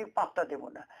ওগুলোকে আমি পাত্তা দেব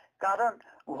না, কারণ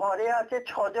ঘরে আছে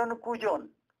 6জন কুজন,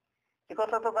 এ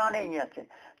কথা তো গানেই আছে।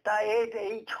 তা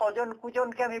এই 6জন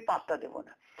কুজনকে আমি পাত্তা দেব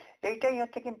না। এইটাই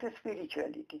হচ্ছে কিন্তু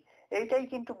স্পিরিচুয়ালিটি, এইটাই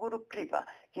কিন্তু গুরু কৃপা।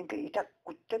 কিন্তু এটা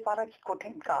করতে পারা কি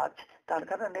কঠিন কাজ, তার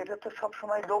কারণ এটা তো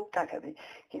সবসময় লোক দেখাবে।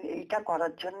 কিন্তু এইটা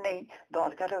করার জন্যই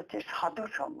দরকার হচ্ছে সাধু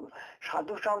সঙ্গ।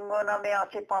 সাধু সঙ্গ নামে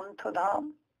আছে পান্থধাম,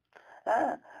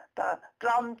 হ্যাঁ, তা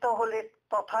ক্লান্ত হলে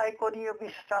তথায় করিও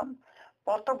বিশ্রাম,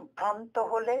 পথভ্রান্ত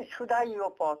হলে সুধাইও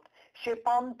পথ, সে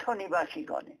পান্থ নিবাসী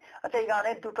গণে। আচ্ছা, এই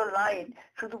গানের দুটো লাইন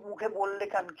শুধু মুখে বললে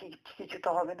কান কিছু তো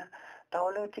হবে না।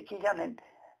 তাহলে হচ্ছে কি জানেন,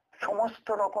 সমস্ত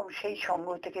রকম সেই সঙ্গ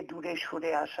থেকে দূরে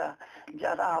সরে আসা,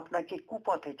 যারা আপনাকে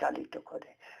কুপথে চালিত করে।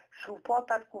 সুপথ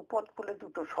আর কুপথ বলে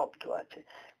দুটো শব্দ আছে।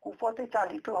 কুপথে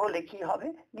চালিত হলে কি হবে,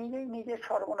 নিজেই নিজের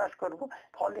সর্বনাশ করব।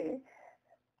 ফলে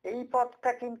এই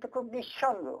পথটা কিন্তু খুব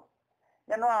নিঃসঙ্গ,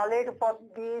 যেন আলের পথ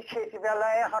দিয়ে শেষ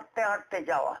বেলায় হাঁটতে হাঁটতে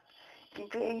যাওয়া।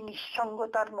 কিন্তু এই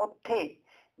নিঃসঙ্গতার মধ্যে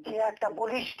যে একটা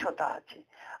বলিষ্ঠতা আছে,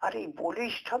 আর এই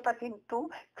বলিষ্ঠতা কিন্তু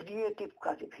ক্রিয়েটিভ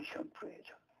কাজে ভীষণ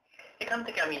প্রয়োজন। এখান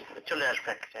থেকে আমি চলে আসবো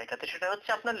একটা জায়গাতে, সেটা হচ্ছে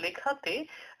আপনার লেখাতে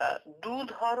 2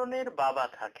 ধরনের বাবা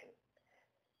থাকেন।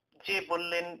 যে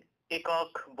বললেন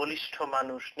একক বলিষ্ঠ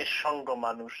মানুষ, নিঃসঙ্গ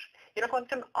মানুষ, এরকম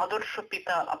একজন আদর্শ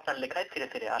পিতা আপনার লেখায় ফিরে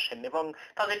ফিরে আসেন এবং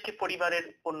তাদেরকে পরিবারের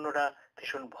অন্যরা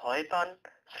ভীষণ ভয় পান,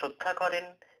 শ্রদ্ধা করেন,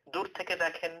 দূর থেকে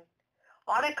দেখেন।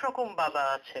 আরেক রকম বাবা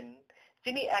আছেন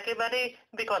যিনি একেবারে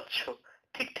বিকচ্ছ,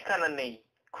 ঠিক ঠিকানা নেই,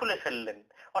 খুলে ফেললেন।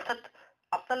 অর্থাৎ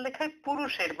আপনার লেখায়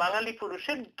পুরুষের, বাঙালি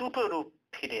পুরুষের 2টো রূপ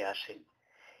ফিরে আসে।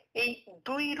 এই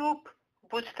 2 রূপ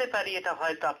বুঝতে পারি এটা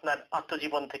হয়তো আপনার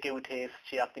আত্মজীবন থেকে উঠে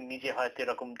এসেছে, আপনি নিজে হয়তো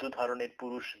এরকম 2 ধরনের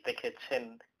পুরুষ দেখেছেন।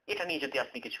 এটা নিয়ে যদি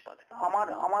আপনি কিছু বলেন।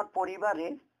 আমার পরিবারে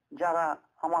যারা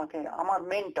আমাকে, আমার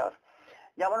মেন্টর,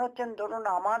 যেমন হচ্ছেন ধরুন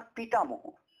আমার পিতামহ।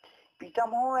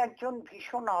 পিতামহ একজন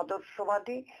ভীষণ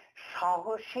আদর্শবাদী,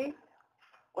 সাহসী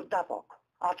অধ্যাপক,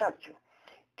 আচার্য।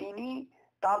 তিনি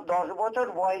তার 10 বছর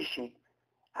বয়সে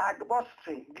 1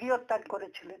 বছরে গৃহত্যাগ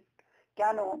করেছিলেন।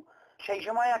 কেন? সেই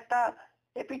সময় একটা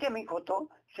এপিডেমিক হতো,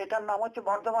 সেটার নাম হচ্ছে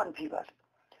বর্ধমান ফিভার।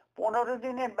 15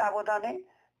 দিনের ব্যবধানে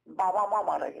বাবা মা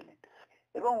মারা গেলেন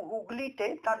এবং হুগলিতে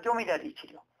তার জমিদারি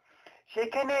ছিল।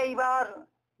 সেখানে এইবার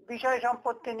বিষয়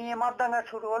সম্পত্তি নিয়ে মারদাঙ্গা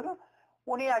শুরু হলো।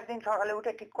 উনি একদিন সকালে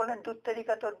উঠে ঠিক করলেন,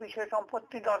 দুত্তেরিকা তোর বিষয়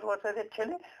সম্পত্তি, 10 বছরের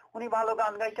ছেলে, উনি ভালো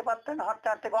গান গাইতে পারতেন, হাঁটতে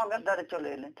হাঁটতে গঙ্গার ধারে চলে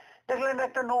এলেন, দেখলেন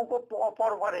একটা নৌকো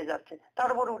পরপারে যাচ্ছে,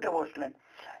 তার উপর উঠে বসলেন।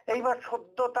 এইবার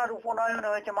সদ্য তার উপনয়ন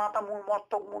হয়েছে, মাথা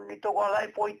মস্তক মুন্ডিত, গলায়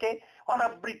পৈতে,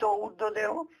 অনাবৃত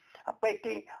ঊর্ধ্বদেহ,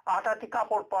 একটি আটাটি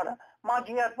কাপড় পরা,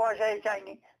 মাঝি আর পয়সায়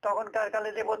চাইনি, তখনকার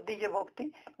কালে দেবদ্বী যে ভক্তি,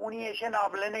 উনি এসে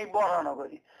নামলেন এই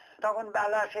বরানগরে। তখন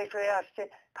বেলা শেষ হয়ে আসছে,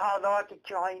 খাওয়া দাওয়া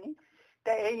কিচ্ছু হয়নি।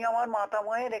 তা এই আমার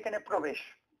মাতামহের এখানে প্রবেশ,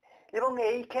 এবং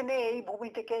এইখানে এই ভূমি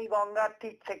থেকে, এই গঙ্গার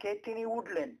তীর থেকে তিনি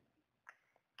উঠলেন,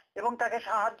 এবং তাকে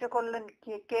সাহায্য করলেন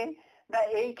কে না,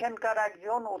 এইখানকার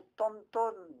একজন অত্যন্ত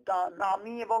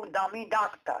নামী এবং দামি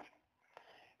ডাক্তার।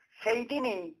 সেই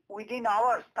দিনই উইদিন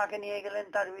আওয়ার্স তাকে নিয়ে গেলেন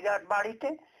তার বিরাট বাড়িতে,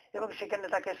 এবং সেখানে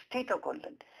তাকে স্থিত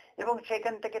করলেন, এবং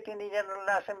সেখান থেকে তিনি জেনারেল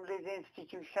অ্যাসেম্বলিজ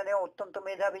ইনস্টিটিউশনে অত্যন্ত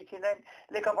মেধাবী ছিলেন,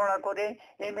 লেখাপড়া করে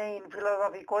MA ইন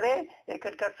ফিলোসফি করে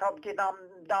এখানকার সবচেয়ে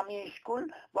দামি school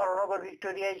Baranagar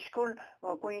Victoria school,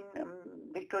 queen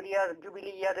ভিক্টোরিয়ার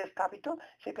জুবিলি ইয়ারে স্থাপিত,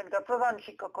 সেখানকার প্রধান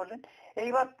শিক্ষক হলেন।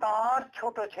 এইবার তার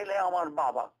ছোট ছেলে আমার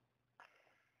বাবা,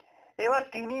 এবার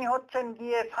তিনি হচ্ছেন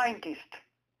গিয়ে সায়েন্টিস্ট।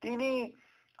 তিনি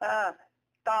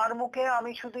তার মুখে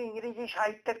আমি শুধু ইংরেজি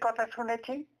সাহিত্যের কথা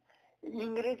শুনেছি,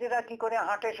 ইংরেজরা কি করে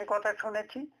হাঁটে সে কথা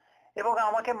শুনেছি, এবং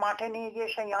আমাকে মাঠে নিয়ে গিয়ে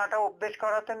সেই হাঁটা অভ্যেস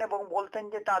করাতেন এবং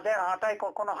বলতেন যে তাদের হাঁটায়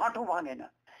কখনো হাঁটু ভাঙে না।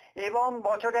 এবং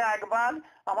বছরে একবার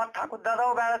আমার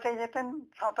ঠাকুরদাদাও বেড়াতে যেতেন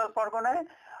সাঁওতাল পরগনায়,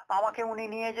 আমাকে উনি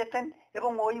নিয়ে যেতেন,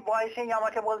 এবং ওই বয়সেই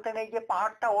আমাকে বলতেন এই যে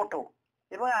পাহাড়টা ওঠো,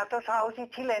 এবং এত সাহসী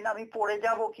ছিলেন আমি পড়ে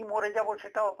যাব কি মরে যাব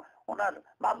সেটাও ওনার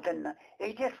ভাবতেন না।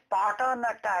 এই যে স্পার্টান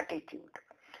একটা অ্যাটিটিউড।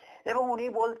 এবং উনি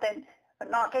বলতেন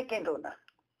নাকে কেঁদো না,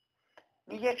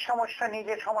 নিজের সমস্যা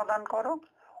নিজের সমাধান করো,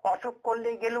 অসুখ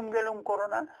করলেই গেলুম গেলুম করো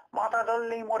না, মাথা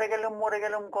ধরলেই মরে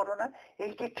গেলুম করো না।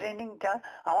 এই যে ট্রেনিংটা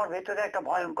আমার ভেতরে একটা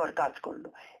ভয়ঙ্কর কাজ করলো।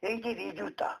 এই যে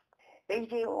ঋজুতা, এই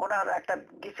যে ওনার একটা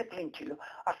ডিসিপ্লিন ছিল,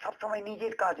 আর সবসময়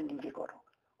নিজের কাজ নিজে করো,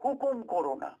 হুকুম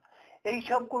করো না, এই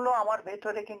সবগুলো আমার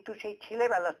ভেতরে কিন্তু সেই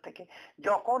ছেলেবেলার থেকে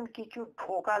যখন কিছু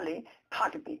ঢোকালে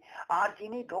থাকবে, আর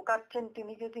যিনি ঢোকাচ্ছেন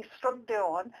তিনি যদি শ্রদ্ধেয়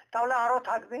হন তাহলে আরো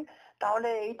থাকবে। তাহলে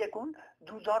এই দেখুন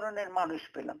দু ধরনের মানুষ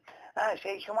পেলাম। হ্যাঁ,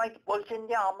 সেই সময় বলছেন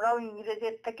যে আমরাও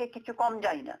ইংরেজের থেকে কিছু কম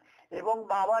যাই না, এবং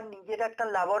বাবার নিজের একটা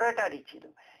ল্যাবরেটরি ছিল,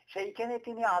 সেইখানে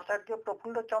তিনি আচার্য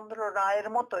প্রফুল্লচন্দ্র রায়ের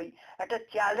মতোই একটা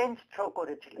চ্যালেঞ্জ থ্রো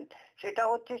করেছিলেন। সেটা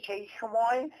হচ্ছে সেই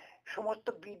সময় সমস্ত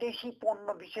বিদেশি পণ্য,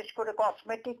 বিশেষ করে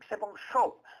কসমেটিক্স এবং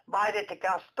সোপ বাইরে থেকে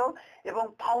আসতো, এবং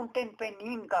ফাউন্টেন পেন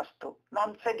ইঙ্ক আসতো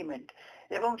নন সেডিমেন্ট,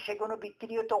 এবং সেগুলো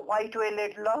বিক্রি হতো হোয়াইট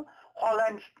ওয়েলের ল,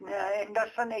 হল্যান্ড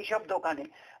এন্ডারসন এইসব দোকানে।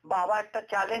 বাবা একটা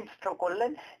চ্যালেঞ্জ থ্রো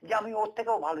করলেন যে আমি ওর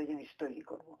থেকেও ভালো জিনিস তৈরি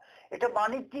করব। এটা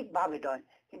বাণিজ্যিক ভাবে নয়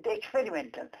কিন্তু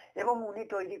এক্সপেরিমেন্টাল, এবং উনি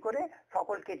তৈরি করে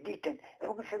সকলকে দিতেন,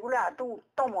 এবং সেগুলো এত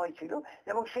উত্তম হয়েছিল,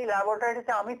 এবং সেই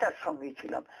ল্যাবরেটরিতে আমি তার সঙ্গে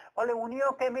ছিলাম। ফলে উনিও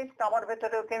কেমিস্ট, আমার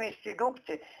ভেতরেও কেমিস্ট্রি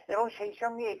ঢুকছে, এবং সেই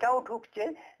সঙ্গে এটাও ঢুকছে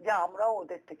যে আমরাও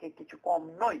ওদের থেকে কিছু কম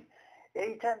নই।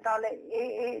 এইটা তাহলে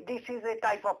this is a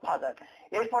type of father.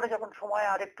 এরপরে যখন সময়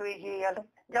আরেকটু এগিয়ে গেল,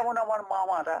 যেমন আমার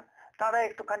মামারা, তারা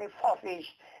একটুখানি ফফিস,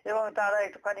 এবং তারা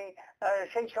একটুখানি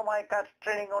সেই সময়কার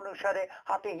ট্রেনিং অনুসারে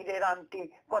হাতে হিরের আংটি,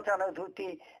 কোঁচানো ধুতি,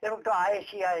 এবং একটু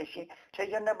আয়েসি। সেই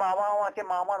জন্য বাবা আমাকে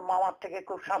মামার থেকে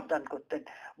খুব সাবধান করতেন,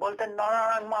 বলতেন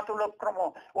নরাং মাতুলক্রম,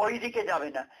 ওই দিকে যাবে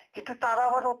না। কিন্তু তারা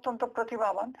আবার অত্যন্ত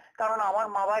প্রতিভাবান, কারণ আমার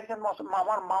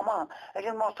মামার মামা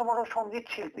একজন মস্ত বড় সঙ্গীত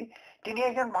শিল্পী, তিনি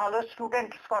একজন ভালো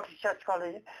স্টুডেন্ট স্কটিশ চার্চ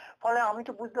কলেজে। ফলে আমি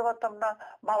তো বুঝতে পারতাম না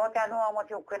বাবা কেন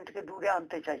আমাকে ওখান থেকে দূরে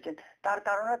আনতে চাইছেন। তার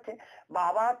কারণ হচ্ছে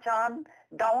বাবা চান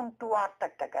ডাউন টু আর্থ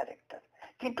একটা ক্যারেক্টার,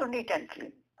 কিন্তু নিট অ্যান্ড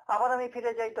ক্লিন। আবার আমি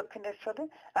ফিরে যাই দক্ষিণেশ্বরে,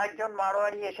 একজন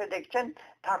মারোয়ারি এসে দেখছেন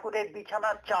ঠাকুরের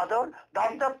বিছানার চাদর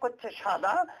দপদপ করছে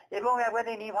সাদা, এবং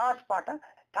একবারে নিভাস পাটা,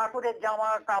 ঠাকুরের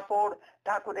জামা কাপড়,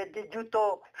 ঠাকুরের যে জুতো,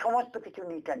 সমস্ত কিছু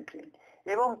নিট অ্যান্ড ক্লিন,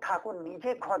 এবং ঠাকুর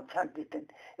নিজে ঘর ঝাড় দিতেন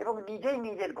এবং নিজেই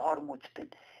নিজের ঘর মুছতেন।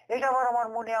 এটা আবার আমার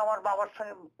মনে আমার বাবার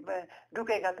সঙ্গে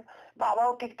ঢুকে গেল।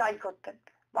 বাবাও ঠিক তাই করতেন।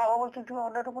 বাবা বলতেন তুমি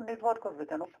অন্যের উপর নির্ভর করবে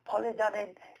কেন। ফলে জানেন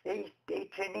এই এই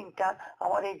ট্রেনিংটা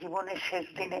আমার এই জীবনের শেষ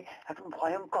দিনে এখন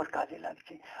ভয়ঙ্কর কাজে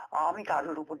লাগছে। আমি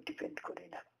কারোর উপর ডিপেন্ড করি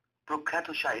না। প্রখ্যাত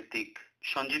সাহিত্যিক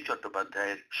সঞ্জীব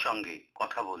চট্টোপাধ্যায়ের সঙ্গে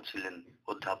কথা বলছিলেন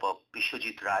অধ্যাপক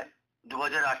বিশ্বজিৎ রায়।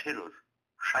 2018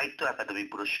 সাহিত্য একাডেমি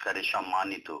পুরস্কারে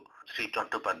সম্মানিত শ্রী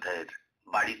চট্টোপাধ্যায়ের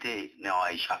বাড়িতে নেওয়া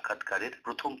এই সাক্ষাৎকারের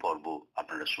প্রথম পর্ব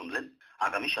আপনারা শুনলেন।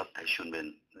 আগামী সপ্তাহে শুনবেন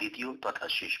দ্বিতীয় তথা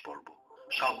শেষ পর্ব।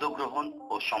 শব্দগ্রহণ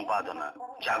ও সম্পাদনা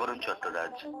জাগরণ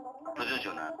চট্টরাজ,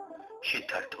 প্রযোজনা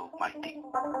সিদ্ধার্থ মাইতি।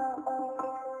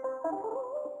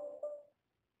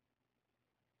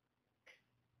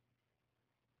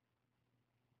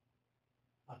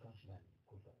 আকাশবাণী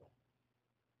কলকাতা।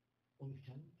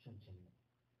 অনুষ্ঠান শুনছেন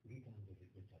গীতাঞ্জলি।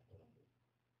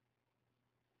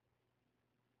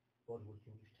 পরবর্তী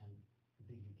অনুষ্ঠান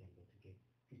দিল্লি কেন্দ্র থেকে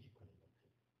কিছুক্ষণের মধ্যে।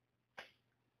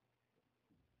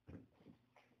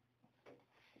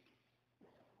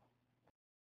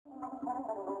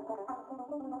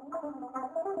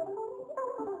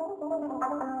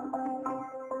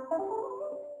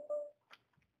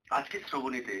 আজকের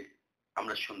শ্রবণীতে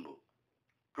আমরা শুনব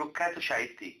প্রখ্যাত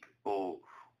সাহিত্যিক ও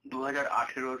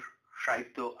 2018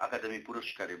 সাহিত্য আকাদেমি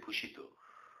পুরস্কারে ভূষিত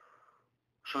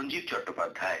সঞ্জীব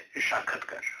চট্টোপাধ্যায়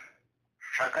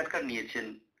সাক্ষাৎকার নিয়েছেন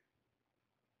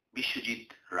বিশ্বজিৎ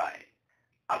রায়।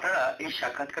 আপনারা এই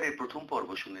সাক্ষাৎকারের প্রথম পর্ব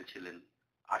শুনেছিলেন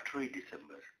 18ই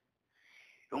ডিসেম্বর,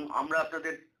 এবং আমরা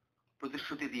আপনাদের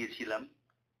প্রতিশ্রুতি দিয়েছিলাম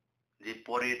যে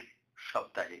পরের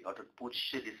সপ্তাহে অর্থাৎ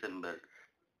 25শে ডিসেম্বর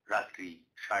রাত্রি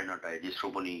 9:30 যে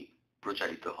শ্রবণী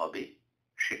প্রচারিত হবে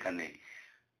সেখানে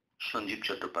সঞ্জীব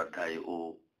চট্টোপাধ্যায় ও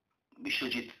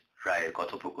বিশ্বজিৎ রায়ের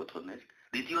কথোপকথনের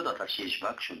দ্বিতীয় তথা শেষ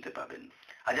ভাগ শুনতে পাবেন।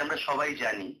 আজ আমরা সবাই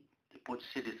জানি যে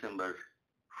 25শে ডিসেম্বর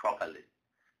সকালে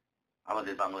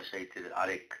আমাদের বাংলা সাহিত্যের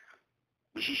আরেক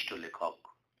বিশিষ্ট লেখক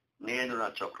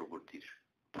নীরেন্দ্রনাথ চক্রবর্তীর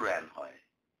প্রয়াণ হয়।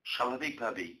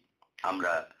 স্বাভাবিকভাবেই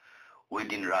আমরা ওই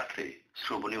দিন রাত্রে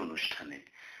শ্রবণী অনুষ্ঠানে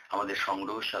আমাদের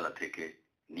সংগ্রহশালা থেকে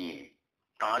নিয়ে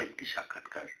তাঁর একটি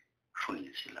সাক্ষাৎকার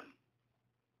শুনিয়েছিলাম।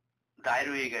 দায়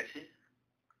রয়ে গেছে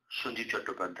সঞ্জীব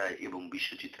চট্টোপাধ্যায় এবং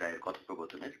বিশ্বজিৎ রায়ের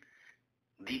কথোপকথনের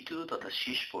দ্বিতীয় তথা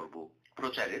শেষ পর্ব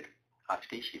প্রচারের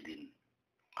আজকেই সেদিন।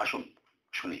 আসুন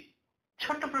শুনি।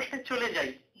 ছোট্ট প্রশ্নে চলে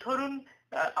যাই। ধরুন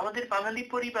আমাদের বাঙালি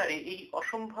পরিবারে এই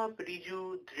অসম্ভব ঋজু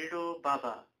দৃঢ়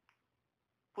বাবা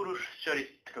পুরুষ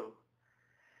চরিত্র,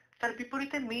 তার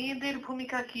বিপরীতে মেয়েদের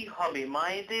ভূমিকা কি হবে,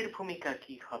 মায়েদের ভূমিকা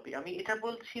কি হবে? আমি এটা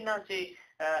বলছি না যে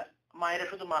মায়েরা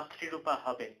শুধু মাতৃরূপা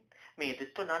হবেন, মেয়েদের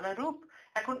তো নানা রূপ।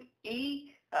 এখন এই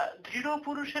দৃঢ়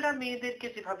পুরুষেরা মেয়েদেরকে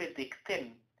যেভাবে দেখতেন,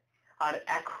 আর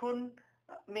এখন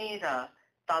মেয়েরা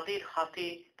তাদের হাতে,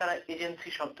 তারা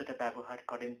এজেন্সি শব্দটা ব্যবহার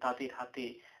করেন, তাদের হাতে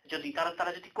যদি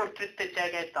তারা যদি কর্তৃত্বের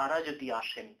জায়গায় তারা যদি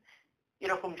আসেন,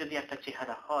 এরকম যদি একটা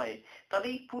চেহারা হয়, তবে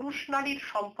এই পুরুষ নারীর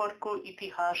সম্পর্ক,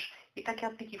 ইতিহাস, এটাকে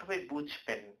আপনি কিভাবে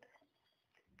বুঝবেন?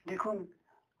 দেখুন,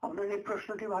 আপনার এই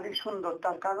প্রশ্নটি ভারী সুন্দর।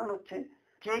 তার কারণ হচ্ছে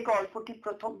যে গল্পটি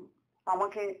প্রথম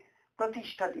আমাকে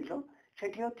প্রতিষ্ঠা দিল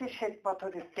সেটি হচ্ছে শ্বেত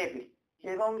পাথরের টেবিল,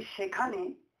 এবং সেখানে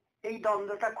এই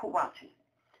দ্বন্দ্বটা খুব আছে।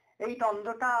 এই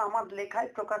দ্বন্দ্বটা আমার লেখায়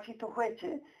প্রকাশিত হয়েছে,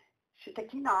 সেটা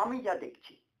কি না আমি যা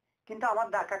দেখছি, কিন্তু আমার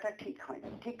দেখাটা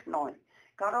ঠিক নয়।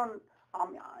 কারণ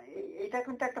এটা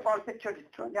কিন্তু একটা গল্পের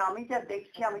চরিত্র, যে আমি যা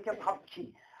দেখছি, আমি যা ভাবছি,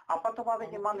 আপাতভাবে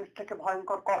যে মানুষটাকে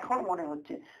ভয়ঙ্কর কঠোর মনে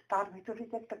হচ্ছে, তার ভিতরে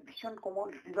যে একটা ভীষণ কোমল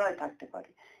হৃদয় থাকতে পারে।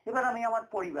 এবার আমি আমার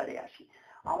পরিবারে আসি।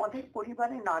 আমাদের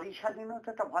পরিবারে নারী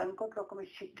স্বাধীনতাটা ভয়ঙ্কর রকমের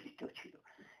স্বীকৃত ছিল।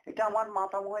 এটা আমার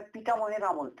মাতামহের পিতামহের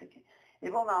আমল থেকে।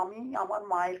 এবং আমি আমার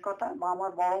মায়ের কথা বা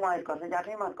আমার বড় মায়ের কথা,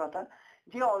 জ্যাঠাইমার কথা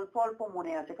যে অল্প অল্প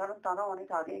মনে আছে, কারণ তারা অনেক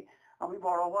আগে, আমি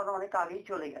বড় অনেক আগেই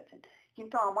চলে গেছেন,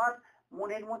 কিন্তু আমার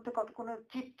মনের মধ্যে কতগুলো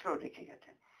চিত্র রেখে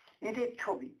গেছেন, এদের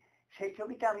ছবি। সেই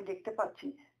ছবিতে আমি দেখতে পাচ্ছি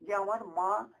যে আমার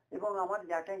মা এবং আমার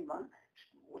জ্যাঠাইমা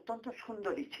অত্যন্ত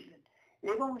সুন্দরী ছিলেন,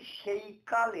 এবং সেই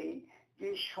কালে যে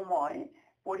সময়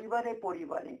পরিবারে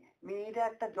পরিবারে মেয়েরা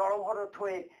একটা জড়ভরত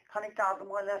হয়ে খানিকটা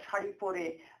আধময়লা শাড়ি পরে,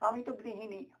 আমি তো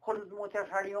গৃহিণী, হলুদ মোচা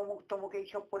শাড়ি অমুক তমুক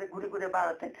এইসব পরে ঘুরে ঘুরে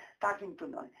বেড়াতেন, তা কিন্তু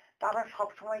নয়। তারা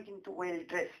সবসময় কিন্তু ওয়েল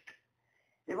ড্রেসড,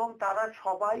 এবং তারা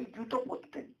সবাই জুতো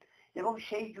পরতেন, এবং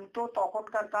সেই জুতো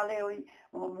তখনকার কালে ওই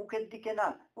মুখের দিকে না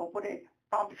ওপরে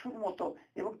পামসুর মতো,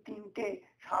 এবং 3টে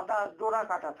সাদা ডোরা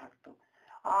কাটা থাকতো।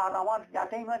 আর আমার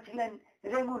জ্যাঠাইমা ছিলেন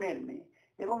রেঙ্গুনের মেয়ে,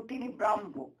 এবং তিনি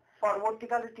ব্রাহ্ম।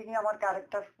 পরবর্তীকালে তিনি আমার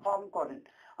ক্যারেক্টার ফর্ম করেন,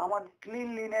 আমার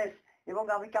ক্লিনলিনেস, এবং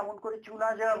আমি কেমন করে চুলা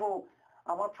যাব,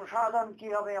 আমার প্রসাধন কি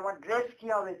হবে, আমার ড্রেস কি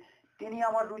হবে, তিনি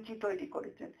আমার রুচি তৈরি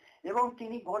করেছেন। এবং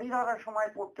তিনি ঘড়ি ধরার সময়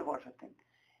পড়তে বসাতেন,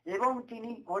 এবং তিনি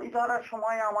ঘড়ি ধরার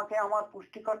সময় আমাকে আমার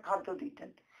পুষ্টিকর খাদ্য দিতেন,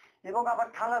 এবং আবার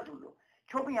খেলাধুলো,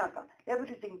 ছবি আঁকা,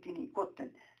 এভরিথিং তিনি করতেন।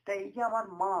 তাই এই যে আমার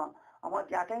মা, আমার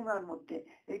জ্যাঠাইমার মধ্যে,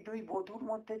 এই দুই বধূর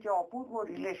মধ্যে যে অপূর্ব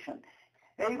রিলেশন।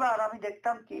 এইবার আমি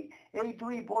দেখতাম কি, এই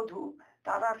দুই বধূ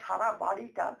তারা সারা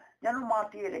বাড়িটা যেন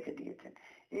মাতিয়ে রেখে দিয়েছেন।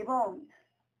 এবং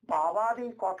বাবার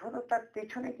এই কঠোরতার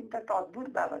পেছনে কিন্তু একটা অদ্ভুত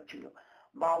ব্যাপার ছিল।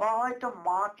 বাবা হয়তো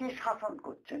মাকে শাসন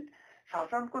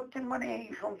করছেন মানে এই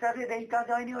সংসারের এই কাজ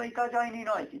হয়নি ওই কাজ হয়নি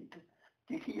নয়, কিন্তু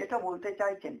তিনি এটা বলতে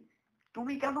চাইছেন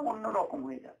তুমি কেন অন্যরকম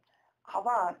হয়ে যাও।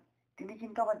 আবার তিনি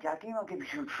কিন্তু আমার জ্যাঠিমাকে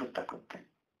ভীষণ শ্রদ্ধা করতেন,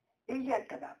 এই যে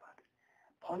একটা ব্যাপার।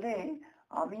 ফলে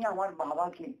আমি আমার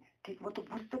বাবাকে ঠিক মতো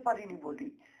বুঝতে পারিনি বলি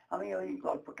আমি ওই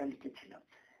গল্পটা লিখেছিলাম,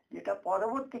 যেটা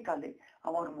পরবর্তীকালে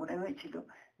আমার মনে হয়েছিল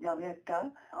যে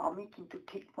আমি কিন্তু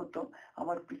ঠিক মতো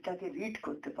আমার পিতাকে রিড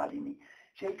করতে পারিনি।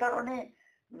 সেই কারণে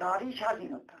নারী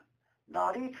স্বাধীনতা,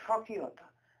 নারীর স্বকীয়তা,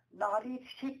 নারীর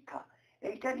শিক্ষা,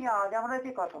 এইটা নিয়ে আজ আমরা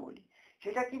যে কথা বলি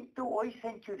সেটা কিন্তু ওই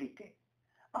সেঞ্চুরিতে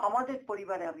আমাদের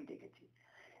পরিবারে আমি দেখেছি।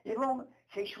 এবং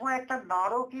সেই সময় একটা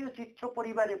নারকীয় চিত্র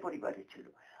পরিবারে পরিবারে ছিল।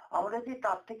 আমরা যে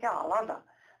তার থেকে আলাদা,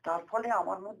 তার ফলে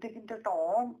আমার মধ্যে কিন্তু একটা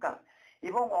অহংকার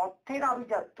এবং অর্থের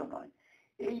আভিজাত্য নয়,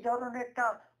 এই ধরনের একটা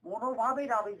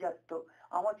মনোভাবের আভিজাত্য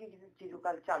আমাকে কিন্তু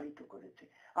চিরকাল চালিত করেছে।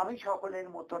 আমি সকলের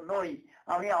মতো নই,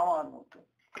 আমি আমার মতো।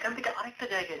 এখান থেকে আরেকটা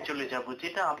জায়গায় চলে যাব,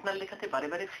 যেটা আপনার লেখাতে বারে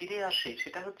বারে ফিরে আসে,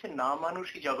 সেটা হচ্ছে না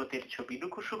মানুষই জগতের ছবি।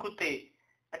 লুকোশুকুতে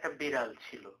একটা বেড়াল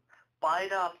ছিল,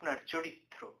 পায়রা আপনার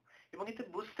চরিত্র, এবং এতে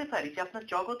বুঝতে পারি যে আপনার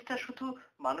জগৎটা শুধু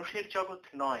মানুষের জগৎ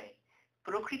নয়,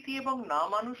 প্রকৃতি এবং না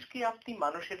মানুষকে আপনি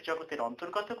মানুষের জগতের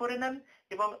অন্তর্গত করে নেন,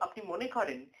 এবং আপনি মনে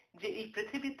করেন যে এই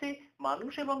পৃথিবীতে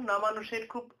মানুষ এবং না মানুষের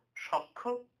খুব সখ্য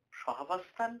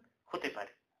সহাবস্থান হতে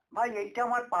পারে। ভাই, এইটা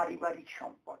আমার পারিবারিক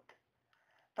সম্পদ।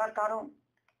 তার কারণ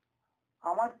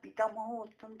আমার পিতামহ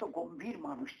অত্যন্ত গম্ভীর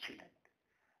মানুষ ছিলেন।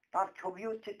 তার ছবি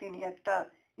হচ্ছে তিনি একটা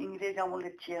ইংরেজ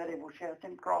আমলের চেয়ারে বসে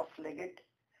আছেন, ক্রস লেগেড,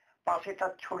 পাশে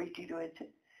তার ছড়িটি রয়েছে,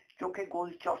 চোখে গোল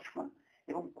চশমা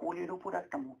এবং কোলের উপর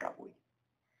একটা মোটা বই,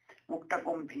 মুখটা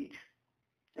গম্ভীর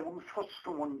এবং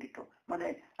শস্ত্রমণ্ডিত, মানে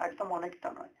একদম অনেকটা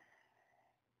নয়।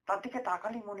 তার দিকে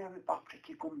তাকালেই মনে হবে বাপরে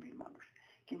কি গম্ভীর মানুষ।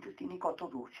 কিন্তু তিনি কত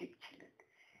রসিক ছিলেন।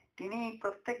 তিনি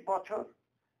প্রত্যেক বছর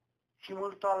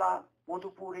শিমুলতলা,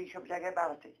 মধুপুর এইসব জায়গায়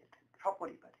বেড়াতে যেতেন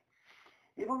সপরিবারে,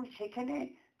 এবং সেখানে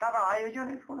তার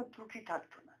আয়োজনের কোনো ত্রুটি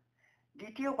থাকতো না।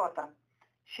 দ্বিতীয় কথা,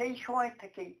 সেই সময়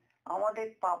থেকেই আমাদের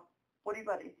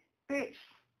পরিবারে পেটস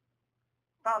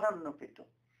প্রাধান্য পেত।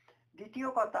 দ্বিতীয়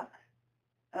কথা,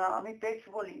 আমি পেটস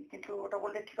বলি কিন্তু ওটা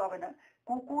বললে ঠিক হবে না,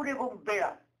 কুকুর এবং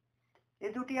বেড়াল এ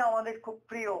দুটি আমাদের খুব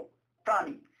প্রিয়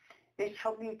প্রাণী। এর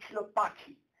সঙ্গে ছিল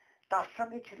পাখি, তার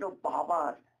সঙ্গে ছিল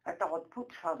বাবার একটা অদ্ভুত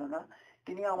সাধনা।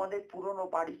 তিনি আমাদের পুরনো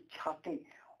বাড়ির ছাদে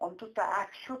অন্তত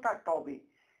 100টা টবে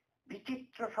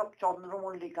বিচিত্র সব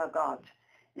চন্দ্রমল্লিকা গাছ,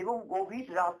 এবং গভীর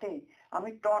রাতে আমি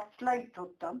টর্চ লাইট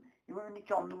ধরতাম এবং উনি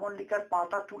চন্দ্রমল্লিকার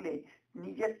পাতা তুলে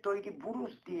নিজের তৈরি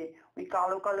বুরুশ দিয়ে ওই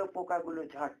কালো কালো পোকাগুলো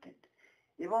ঝাড়তেন।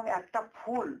 এবং একটা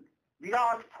ফুল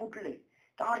বিরাট ফুটলে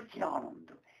তার কি আনন্দ!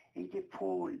 এই যে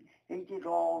ফুল, এই যে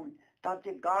রং, তার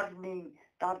যে গার্ডেনিং,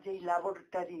 তার যে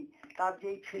ল্যাবরেটরি, তার যে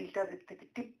ফিল্টারের থেকে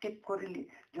টিপ টিপ করে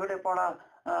ঝরে পড়া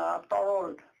তরল,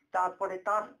 তারপরে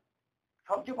তার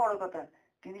সবচেয়ে বড় কথা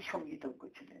তিনি সঙ্গীতজ্ঞ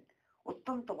ছিলেন,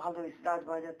 অত্যন্ত ভালো এসরাজ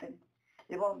বাজাতেন,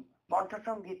 এবং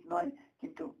কণ্ঠসঙ্গীত নয়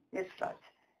কিন্তু এসরাজ,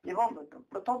 এবং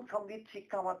প্রথম সঙ্গীত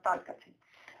শিক্ষা আমার তার কাছে।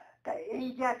 তা এই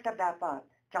যে একটা ব্যাপার,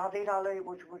 চাঁদের আলোয়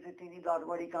বসে বসে তিনি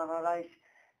দরবারি গানারায়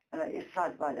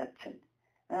এসরাজ বাজাচ্ছেন,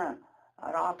 হ্যাঁ,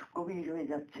 রাত গভীর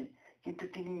হয়ে যাচ্ছে কিন্তু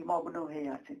তিনি মগ্ন হয়ে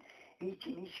আছেন, এই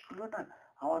জিনিসগুলো না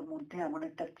আমার মধ্যে এমন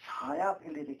একটা ছায়া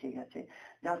ফেলে রেখে গেছে,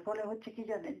 যার ফলে হচ্ছে কি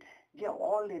জানেন, যে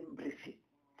অল এমব্রেসিং,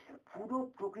 পুরো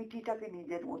প্রকৃতিটাকে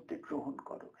নিজের মধ্যে গ্রহণ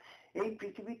করো। এই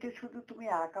পৃথিবীতে শুধু তুমি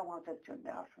একা বাঁচার জন্য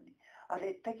আসনি। আর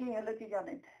এর থেকেই হলো কি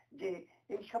জানেন, যে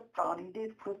এইসব প্রাণীদের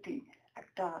প্রতি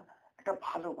একটা একটা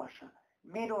ভালোবাসা,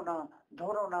 মেরো না,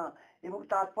 ধরো না। এবং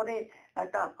তারপরে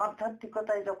একটা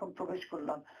আধ্যাত্মিকতায় যখন প্রবেশ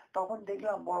করলাম, তখন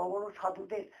দেখলাম বড় বড়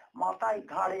সাধুদের মাথায়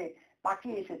ঘাড়ে পাখি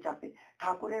এসে চাপে,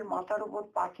 ঠাকুরের মাথার উপর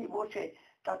পাখি বসে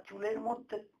তার চুলের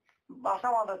মধ্যে বাসা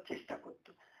বাঁধার চেষ্টা করতো।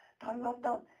 তাহলে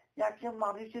ভাবতাম একজন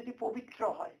মানুষ যদি পবিত্র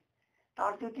হয়,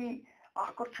 তার যদি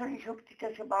আকর্ষণী শক্তিটা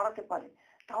সে বাড়াতে পারে,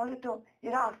 তাহলে তো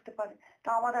এরা আসতে পারে। তা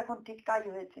আমার এখন ঠিক তাই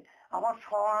হয়েছে। আমার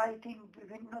 2.5-3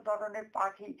 বিভিন্ন ধরনের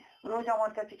পাখি রোজ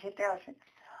আমার কাছে খেতে আসে,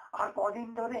 আর কদিন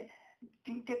ধরে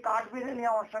 3টে কাঠ বেরোলে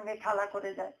আমার সঙ্গে খেলা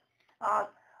করে যায়। আর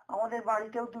আমাদের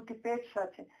বাড়িতেও 2টি পেটস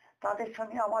আছে, তাদের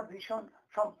সঙ্গে আমার ভীষণ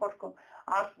সম্পর্ক।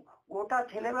 আর গোটা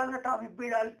ছেলেবেলাটা আমি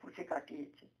বিড়াল পুষে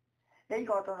কাটিয়েছি, এই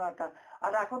ঘটনাটা।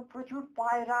 আর এখন প্রচুর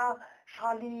পায়রা,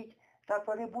 শালিক,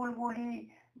 তারপরে বুলবুলি,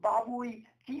 বাবুই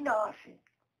কি না আসে।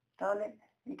 তাহলে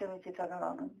এটা বেঁচে থাকার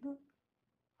আনন্দ।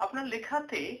 আপনার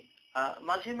লেখাতে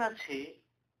মাঝে মাঝে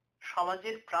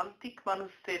সমাজের প্রান্তিক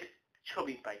মানুষদের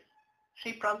ছবি পাই।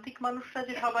 সেই প্রান্তিক মানুষরা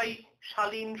যে সবাই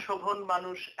শালীন শোভন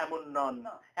মানুষ এমন নন,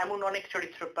 এমন অনেক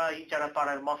চরিত্র পাই যারা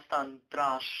পাড়ার মস্তান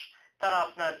ত্রাস, তারা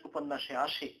আপনার উপন্যাসে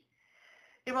আসে।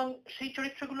 এবং সেই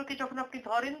চরিত্রগুলোকে যখন আপনি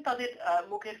ধরেন, তাদের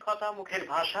মুখের কথা, মুখের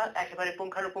ভাষা একেবারে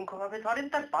পুঙ্খানুপুঙ্খভাবে ধরেন।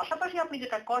 তার পাশাপাশি আপনি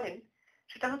যেটা করেন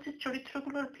সেটা হচ্ছে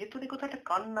চরিত্রগুলোর ভেতরে কোথাও একটা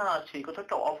কান্না আছে, কোথাও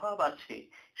একটা অভাব আছে,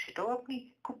 সেটাও আপনি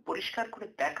খুব পরিষ্কার করে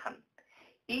দেখান।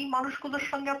 এই মানুষগুলোর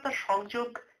সঙ্গে আপনার সংযোগ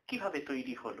কিভাবে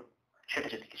তৈরি হলো, সেটা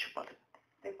যদি কিছু বলেন।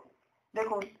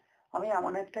 দেখুন, আমি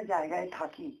এমন একটা জায়গায়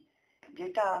থাকি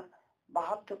যেটা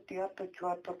 72, 73,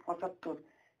 74, 75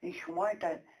 এই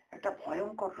সময়টায় একটা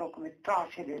ভয়ঙ্কর রকমের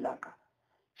ত্রাসের এলাকা,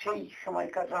 সেই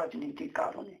সময়কার রাজনীতির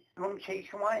কারণে। এবং সেই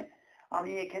সময়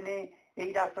আমি এখানে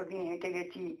এই রাস্তা দিয়ে হেঁটে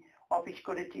গেছি, অফিস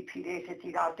করেছি, ফিরে এসেছি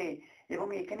রাতে, এবং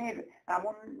এখানে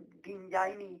এমন দিন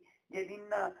যায়নি যেদিন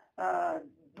না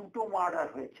দুটো মার্ডার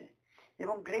হয়েছে,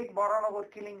 এবং গ্রেট বরানগর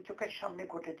কিলিং চোখের সামনে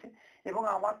ঘটেছে, এবং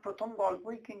আমার প্রথম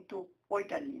গল্পই কিন্তু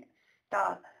ওইটা নিয়ে। তা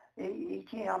এই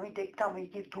যে আমি দেখতাম এই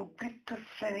যে দুর্বৃত্ত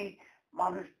শ্রেণীর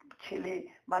মানুষ, ছেলে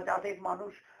বা যাদের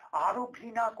মানুষ আরো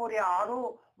ঘৃণা করে আরো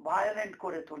ভায়োলেন্ট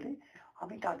করে তোলে,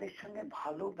 আমি তাদের সঙ্গে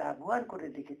ভালো ব্যবহার করে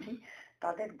দেখেছি,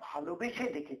 তাদের ভালোবেসে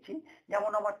দেখেছি।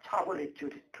 যেমন আমার ছাগলের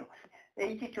চরিত্র,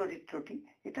 এই যে চরিত্রটি,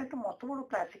 এটা একটা মত বড়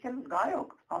ক্লাসিক্যাল গায়ক,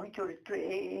 আমি চরিত্র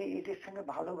এদের সঙ্গে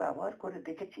ভালো ব্যবহার করে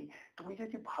দেখেছি। তুমি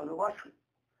যদি ভালোবাসো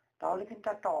তাহলে কিন্তু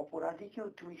একটা অপরাধীকেও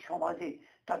তুমি সমাজে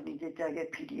তার নিজের জায়গায়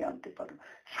ফিরিয়ে আনতে পারো,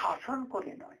 শাসন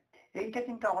করে নয়। এইটা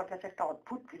কিন্তু আমার কাছে একটা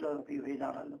অদ্ভুত ফিলোসফি হয়ে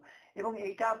দাঁড়ালো, এবং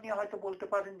এইটা আপনি হয়তো বলতে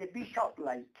পারেন যে বিশপ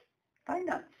লাইক, তাই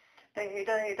না? তাই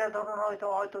এটা এটা ধরুন হয়তো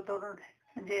হয়তো ধরুন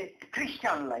যে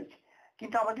খ্রিস্টান লাইক,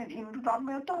 কিন্তু আমাদের হিন্দু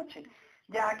ধর্মেও তো আছে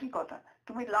যে একই কথা,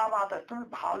 তুমি লাভ আদার, তুমি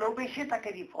ভালোবেসে তাকে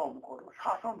রিফর্ম করো,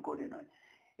 শাসন করে নয়।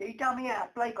 এইটা আমি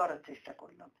অ্যাপ্লাই করার চেষ্টা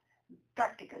করলাম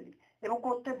প্র্যাকটিক্যালি, এবং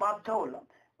করতে বাধ্য হলাম।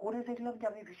 করে দেখলাম যে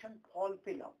আমি ভীষণ ফল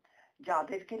পেলাম।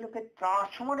 যাদেরকে লোকে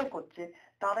ত্রাস মনে করছে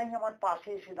তারাই আমার পাশে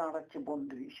এসে দাঁড়াচ্ছে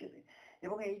বন্ধু হিসেবে।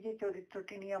 এবং এই যে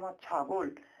চরিত্রটি নিয়ে আমার ছাগল,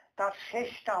 তার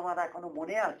শেষটা আমার এখনো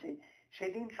মনে আছে।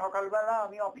 সেদিন সকালবেলা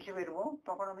আমি অফিসে বেরোবো,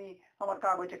 তখন আমি আমার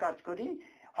কাগজে কাজ করি,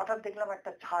 হঠাৎ দেখলাম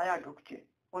একটা ছায়া ঢুকছে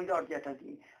ওই দরজাটা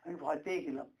দিয়ে, আমি ভয় পেয়ে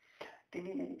গেলাম।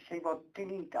 তিনি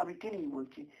তিনিই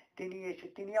বলছি,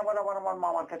 তিনি আবার আমার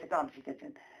মামার কাছে গান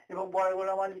শিখেছেন, এবং বড়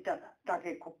গোলামালিটা তাকে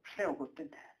খুব স্নেহ করতেন।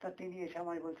 তা তিনি এসে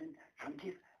আমায় বলছেন,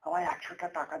 সঞ্জীব আমায় 100টা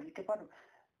টাকা দিতে পারো?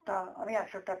 তা আমি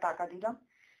 100টা টাকা দিলাম,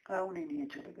 উনি নিয়ে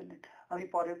চলে গেলেন। আমি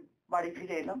পরে বাড়ি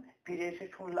ফিরে এলাম, ফিরে এসে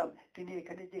শুনলাম তিনি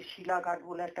এখানে যে শিলাঘাট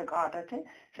বলে একটা ঘাট আছে,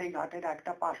 সেই ঘাটের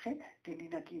একটা পাশে তিনি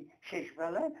নাকি শেষ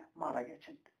বেলায় মারা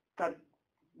গেছেন, তার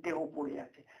দেহ পড়ে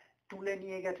আছে, তুলে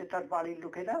নিয়ে গেছে তার বাড়ির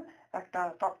লোকেরা, একটা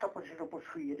তক্তাপোষের ওপর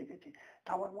শুইয়ে রেখেছে। তা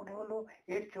আমার মনে হলো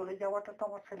এর চলে যাওয়াটা তো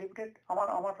আমার সেলিব্রেট,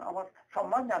 আমার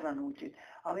সম্মান জানানো উচিত।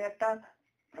 আমি একটা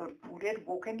ফুলের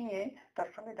বোকে নিয়ে তার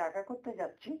সঙ্গে দেখা করতে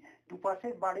যাচ্ছি,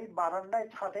 দুপাশের বাড়ির বারান্দায়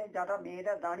ছাদে যারা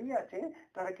মেয়েরা দাঁড়িয়ে আছে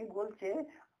তারা কি বলছে,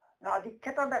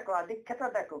 আদিক্ষেতা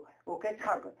দেখো, ওকে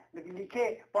ছাড়, লিখে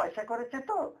পয়সা করেছে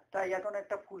তো তাই এখন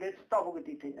একটা ফুলের স্তবক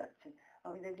দিতে যাচ্ছে।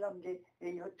 আমি দেখলাম যে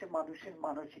এই হচ্ছে মানুষের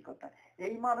মানসিকতা।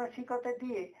 এই মানসিকতা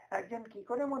দিয়ে একজন কি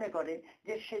করে মনে করে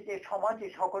যে সে যে সমাজে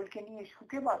সকলকে নিয়ে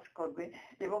সুখে বাস করবে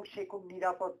এবং সে খুব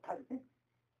নিরাপদ থাকবে?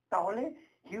 তাহলে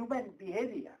হিউম্যান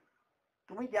বিহেভিয়ার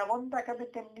তুমি যেমন দেখাবে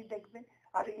তেমনি দেখবে।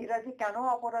 আর এরা যে কেন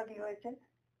অপরাধী হয়েছে,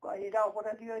 এরা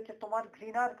অপরাধী হয়েছে তোমার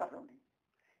ঘৃণার কারণে,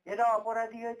 এরা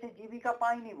অপরাধী হয়েছে জীবিকা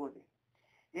পায়নি বলে,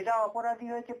 এরা অপরাধী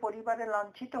হয়েছে পরিবারে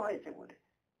লাঞ্ছিত হয়েছে বলে,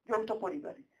 যৌথ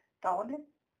পরিবারে। তাহলে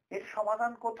এর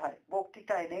সমাধান কোথায়?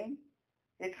 বক্তৃতায় নেই,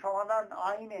 এর সমাধান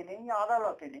আইনে নেই,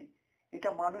 আদালতে নেই, এটা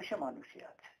মানুষে মানুষে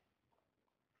আছে।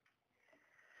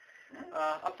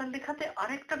 আপনার লেখাতে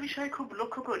আরেকটা বিষয় খুব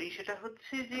লক্ষ্য করি, সেটা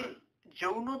হচ্ছে যে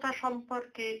যৌনতা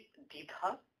সম্পর্কে দ্বিধা,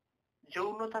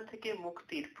 যৌনতা থেকে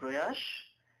মুক্তির প্রয়াস,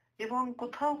 এবং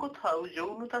কোথাও কোথাও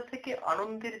যৌনতা থেকে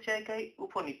আনন্দের জায়গায়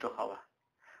উপনীত হওয়া।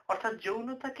 অর্থাৎ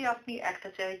যৌনতাকে আপনি একটা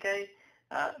জায়গায়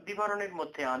বিবরণের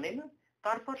মধ্যে আনেন,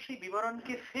 তারপর সেই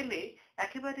বিবরণকে ফেলে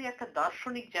একেবারে একটা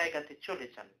দার্শনিক জায়গাতে চলে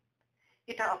যান।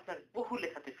 এটা আপনার বহু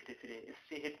লেখাতে ফিরে ফিরে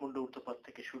এসছে, হেডমুন্ড ঊর্ধ্বপদ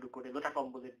থেকে শুরু করে লোটা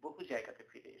কম্বলের বহু জায়গাতে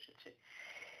ফিরে এসেছে।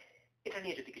 এটা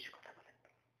নিয়ে যদি কিছু কথা বলেন।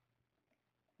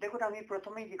 দেখুন, আমি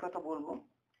প্রথমেই যে কথা বলবো,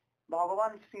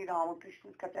 ভগবান শ্রী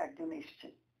রামকৃষ্ণের কাছে একজন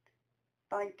এসছেন,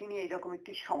 তাই তিনি এইরকম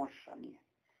একটি সমস্যা নিয়ে,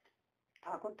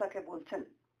 ঠাকুর তাকে বলছেন,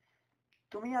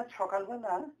 তুমি আজ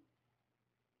সকালবেলা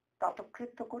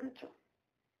প্রাতঃকৃত্য করেছো?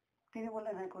 তিনি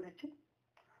বললেন, হ্যাঁ করেছি।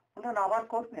 বললেন, আবার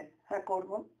করবে? হ্যাঁ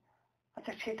করবো।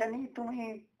 আচ্ছা, সেটা নিয়ে তুমি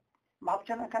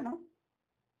ভাবছো না কেন,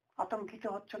 আতঙ্কিত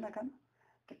হচ্ছ না কেন?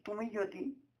 তুমি যদি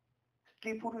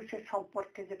স্ত্রী পুরুষের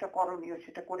সম্পর্কে যেটা করণীয়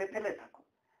সেটা করে ফেলে থাকো,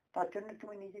 তার জন্য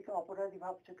তুমি নিজেকে অপরাধী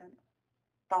ভাবছো কেন?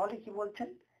 তাহলে কি বলছেন,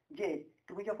 যে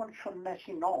তুমি যখন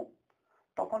সন্ন্যাসী নও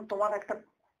তখন তোমার একটা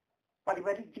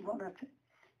পারিবারিক জীবন আছে,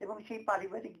 এবং সেই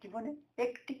পারিবারিক জীবনে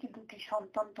একটি কি দুটি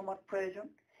সন্তান তোমার প্রয়োজন,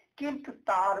 কিন্তু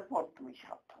তারপর তুমি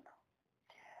সাবধান।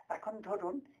 এখন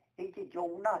ধরুন, এই যে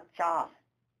যৌনাচার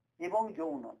এবং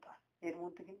যৌনতা, এর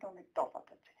মধ্যে কিন্তু অনেক তফাৎ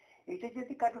আছে। এটা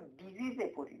যদি কারো ডিজিজে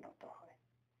পরিণত হয়,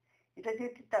 এটা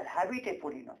যদি তার হ্যাবিটে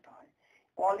পরিণত হয়,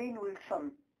 কলিন উইলসন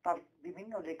তার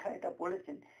বিভিন্ন লেখা এটা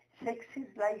বলেছেন, sex is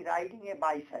like riding A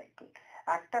bicycle.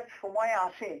 একটা সময়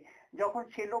আসে যখন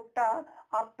সে লোকটা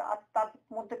আর তার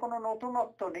মধ্যে কোনো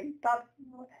নতুনত্ব নেই, তার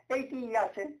এইটি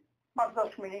আছে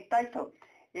 5-10 মিনিট, তাই তো?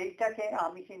 এইটাকে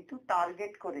আমি কিন্তু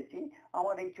টার্গেট করেছি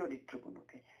আমার এই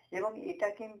চরিত্রগুলোকে, এবং এটা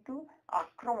কিন্তু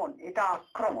আক্রমণ,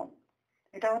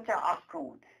 এটা হচ্ছে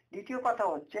আক্রমণ। দ্বিতীয় কথা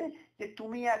হচ্ছে যে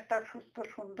তুমি একটা সুস্থ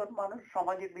সুন্দর মানুষ,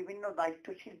 সমাজের বিভিন্ন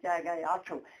দায়িত্বশীল জায়গায়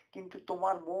আছো, কিন্তু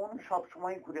তোমার মন সব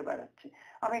সময় ঘুরে বেড়াচ্ছে।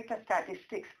 আমি একটা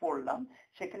স্ট্যাটিস্টিক্স পড়লাম,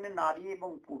 সেখানে নারী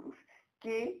এবং পুরুষ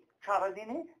কে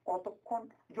সারাদিনে কতক্ষণ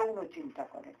যৌন চিন্তা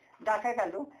করে। দেখা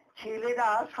গেল ছেলেরা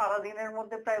সারাদিনের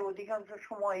মধ্যে প্রায় অধিকাংশ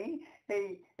সময়ই এই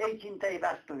এই চিন্তায়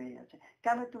ব্যস্ত হয়ে যাচ্ছে।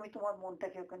 কেন তুমি তোমার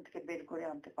মনটাকে ওখান থেকে বের করে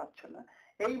আনতে পারছো না?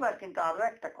 এইবার কিন্তু আরো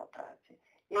একটা কথা আছে,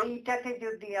 এইটাকে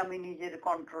যদি আমি নিজের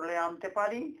কন্ট্রোলে আনতে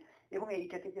পারি এবং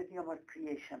এইটাকে যদি আমার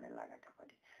ক্রিয়েশনে লাগাতে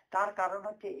পারি, তার কারণ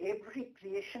হচ্ছে এভরি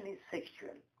ক্রিয়েশন ইজ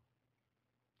সেক্সুয়াল।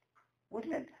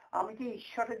 বুঝলেন? আমি যে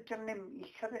ঈশ্বরের জন্য,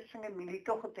 ঈশ্বরের সঙ্গে মিলিত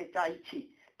হতে চাইছি,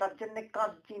 তার জন্য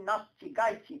কাঁদছি, নাচছি,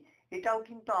 গাইছি, এটাও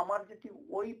কিন্তু আমার যদি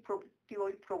ওই প্রবৃত্তি,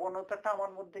 ওই প্রবণতাটা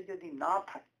আমার মধ্যে যদি না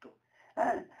থাকতো,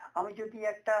 হ্যাঁ, আমি যদি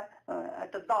একটা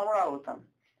দামড়া হতাম,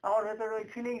 আমার ভেতরে ওই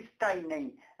ফিলিংসটাই নেই,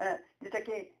 হ্যাঁ,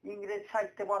 যেটাকে ইংরেজ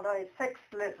সাহিত্যে বলা হয়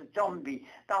সেক্সলেস জম্বি,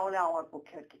 তাহলে আমার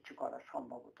পক্ষে আর কিছু করা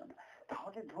সম্ভব হতো না।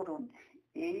 তাহলে ধরুন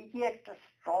এই যে একটা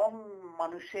স্ট্রং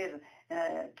মানুষের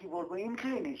কি বলবো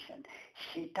ইনক্লিনেশন,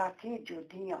 সেটাকে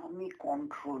যদি আমি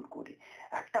কন্ট্রোল করে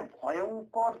একটা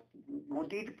ভয়ঙ্কর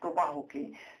নদীর প্রবাহকে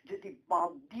যদি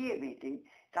বাঁধ দিয়ে বেঁধে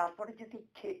তারপরে যদি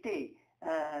খেতে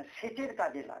সেচের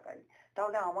কাজে লাগাই,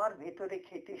 তাহলে আমার ভেতরে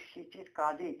খেতে সেচের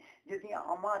কাজে যদি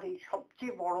আমার এই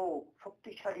সবচেয়ে বড়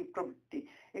শক্তিশালী প্রবৃত্তি,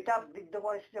 এটা বৃদ্ধ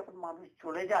বয়সে যখন মানুষ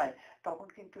চলে যায় তখন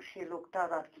কিন্তু সে লোকটার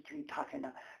আর কিছুই থাকে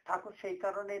না। ঠাকুর সেই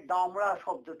কারণে দামড়া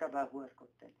শব্দটা ব্যবহার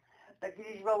করতেন।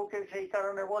 গিরিশবাবুকে সেই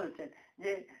কারণে বলছেন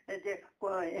যে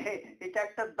এটা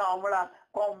একটা দামড়া,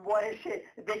 কম বয়সে,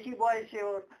 বেশি বয়সে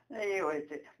ওর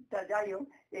হয়েছে। তা যাই হোক,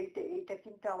 এইটা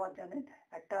কিন্তু আমার জানেন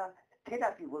একটা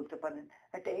থেরাপি বলতে পারেন,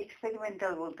 একটা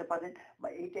এক্সপেরিমেন্টাল বলতে পারেন, বা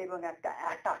এইটা এবং একটা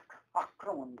অ্যাটাক,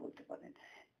 আক্রমণ বলতে পারেন।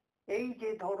 এই যে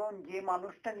ধরুন যে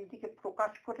মানুষটা নিজেকে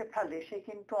প্রকাশ করে ফেলে সে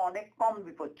কিন্তু অনেক কম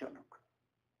বিপজ্জনক,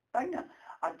 তাই না?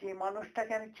 আর যে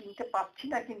মানুষটাকে আমি চিনতে পারছি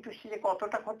না কিন্তু সে যে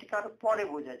কতটা ক্ষতিকারক পরে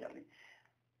বোঝা যাবে।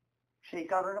 সেই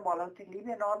কারণে বলা হচ্ছে লিভ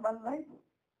এ নর্মাল লাইফ,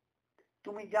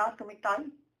 তুমি যা তুমি তাই,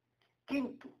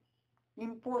 কিন্তু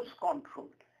ইম্পোজ কন্ট্রোল,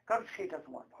 কারণ সেটা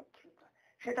তোমার ভদ্রতা,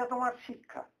 সেটা তোমার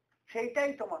শিক্ষা,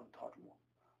 সেইটাই তোমার ধর্ম।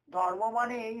 ধর্ম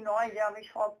মানে এই নয় যে আমি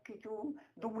সব কিছু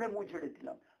দুমড়ে মুচড়ে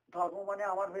দিলাম। ধর্ম মানে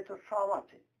আমার ভেতর সব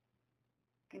আছে,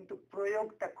 কিন্তু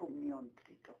প্রয়োগটা খুব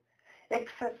নিয়ন্ত্রিত।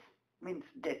 Access means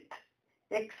death,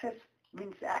 access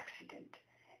means accident.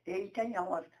 এইটাই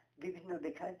আমার বিভিন্ন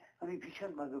লেখায় আমি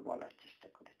ভীষণভাবে বলার চেষ্টা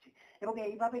করেছি। এবং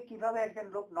এইভাবে কিভাবে একজন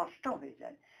লোক নষ্ট হয়ে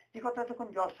যায়, যে কথা তখন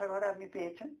জলসাঘরে আপনি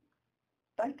পেয়েছেন,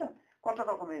 তাই তো? কত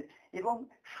রকমের, এবং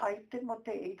সাহিত্যের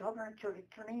মধ্যে এই ধরনের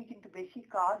চরিত্র নিয়ে কিন্তু বেশি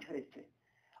কাজ হয়েছে,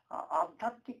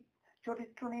 আধ্যাত্মিক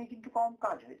চরিত্র নিয়ে কিন্তু কম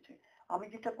কাজ হয়েছে। আমি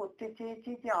যেটা করতে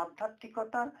চেয়েছি যে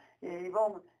আধ্যাত্মিকতা এবং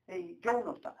এই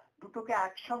যৌনতা দুটোকে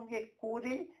একসঙ্গে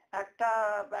করে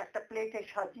একটা প্লেটে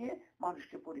সাজিয়ে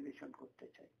মানুষকে পরিবেশন করতে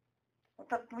চাই।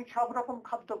 অর্থাৎ তুমি সব রকম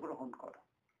খাদ্য গ্রহণ করো,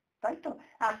 তাই তো?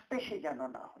 এক পেশে যেন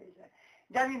না হয়ে যায়।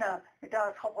 জানি না এটা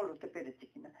সফল হতে পেরেছি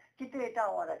কিনা, কিন্তু এটা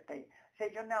আমার একটাই।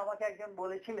 সেই জন্য আমাকে একজন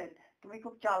বলেছিলেন, তুমি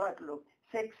খুব চালাক লোক,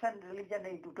 সেক্স অ্যান্ড রিলিজন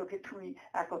এই দুটোকে তুমি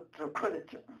একত্র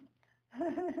করেছো।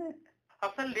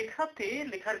 আপনার লেখাতে,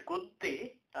 লেখার গদ্যে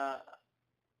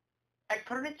এক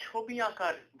ধরনের ছবি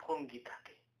আঁকার ভঙ্গি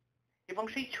থাকে, এবং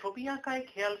সেই ছবি আঁকায়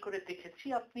খেয়াল করে দেখেছি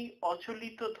আপনি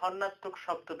অচলিত ধর্নাত্মক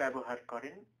শব্দ ব্যবহার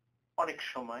করেন অনেক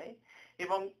সময়,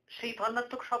 এবং সেই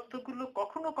ধর্নাত্মক শব্দগুলো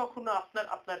কখনো কখনো আপনার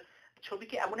আপনার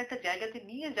ছবিকে এমন একটা জায়গাতে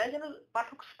নিয়ে যায় যেন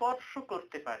পাঠক স্পর্শ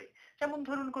করতে পারে। যেমন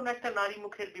ধরুন কোন একটা নারী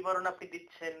মুখের বিবরণ আপনি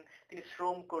দিচ্ছেন, তিনি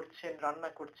শ্রম করছেন, রান্না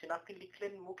করছেন, আপনি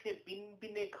লিখলেন মুখে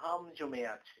বিনবিনে ঘাম জমে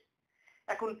আছে।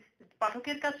 এখন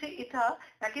পাঠকের কাছে এটা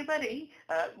একেবারেই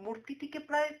মূর্তিটিকে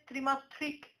প্রায়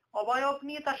ত্রিমাত্রিক অবয়ব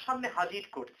নিয়ে তার সামনে হাজির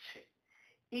করছে।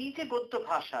 এই যে গদ্য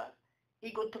ভাষা,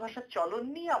 এই গদ্য ভাষার চলন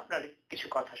নিয়ে আপনার কিছু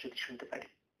কথা যদি শুনতে পারি।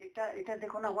 এটা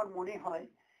দেখুন, আমার মনে হয়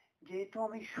যেহেতু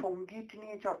আমি সঙ্গীত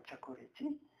নিয়ে চর্চা করেছি,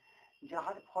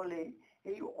 যার ফলে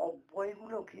এই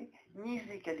অব্যয়গুলোকে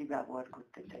মিউজিক্যালি ব্যবহার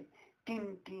করতে চাই। টিন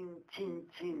টিন, চিন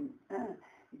চিন, হ্যাঁ,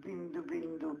 বিন্দু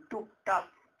বিন্দু, টুকটাক,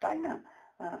 তাই না?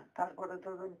 তারপরে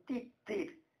ধরুন টিক টিক,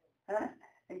 হ্যাঁ,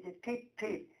 এই যে ঠিক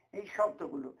ঠিক, এই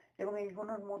শব্দগুলো, এবং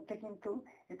এইগুলোর মধ্যে কিন্তু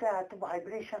এটা এত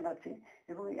ভাইব্রেশন আছে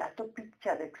এবং এত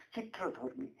পিকচারেক্স,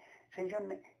 চিত্রধর্মী, সেই জন্য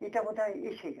এটা বোধহয়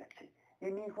এসে গেছে, এ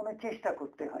নিয়ে কোনো চেষ্টা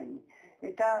করতে হয়নি।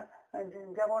 এটা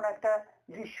যেমন একটা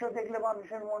দৃশ্য দেখলে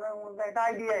মানুষের মনের মধ্যে একটা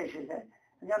আইডিয়া এসে যায়,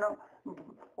 যেন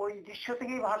ওই দৃশ্য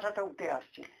থেকেই ভাষাটা উঠে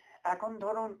আসছে। এখন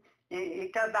ধরুন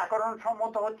এটা ব্যাকরণ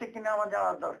সম্মত হচ্ছে কিনা আমার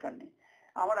জানার দরকার নেই।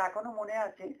 আমার এখনো মনে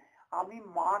আছে আমি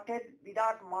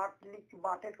বিরাট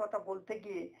মাঠের কথা বলতে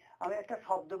গিয়ে আমি একটা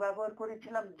শব্দ ব্যবহার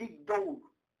করেছিলাম, দিক দৌড়।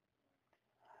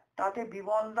 তাতে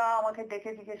বিমলদা আমাকে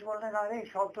দেখে জিজ্ঞেস করলেন, আরে এই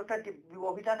শব্দটা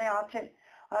অভিধানে আছে?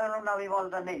 আমি বললাম না,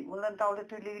 বিমলদা নেই। বললেন তাহলে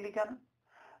তুই লিখলি কেন?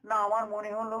 না, আমার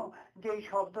মনে হলো যে এই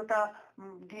শব্দটা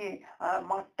দিয়ে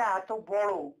মাঠটা এত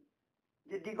বড়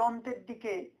যে দিগন্তের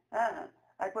দিকে, হ্যাঁ,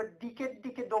 একবার দিকের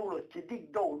দিকে দৌড়চ্ছে, দিক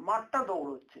দৌড়, মাঠটা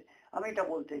দৌড়চ্ছে, আমি এটা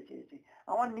বলতে চেয়েছি।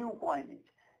 আমার নিউ কয়েনেজ।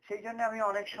 সেই জন্য আমি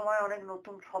অনেক সময় অনেক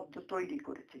নতুন শব্দ তৈরি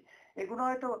করেছি। এগুলো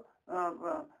হয়তো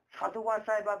সাধু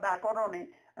ভাষায় বা ব্যাকরণে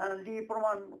দিয়ে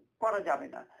প্রমাণ করা যাবে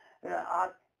না। আর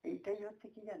এইটাই হচ্ছে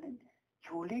কি জানেন,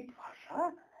 চলিত ভাষা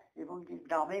এবং যে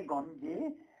গ্রামে গঞ্জে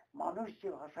মানুষ যে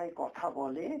ভাষায় কথা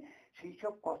বলে সেই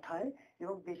সব কথায়,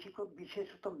 এবং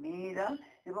বিশেষত মেয়েরা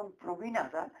এবং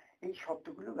প্রবীণারা এই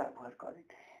শব্দগুলো ব্যবহার করেন।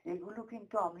 এগুলো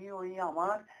কিন্তু আমি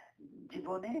আমার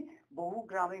জীবনে বহু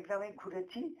গ্রামে গ্রামে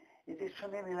ঘুরেছি, এদের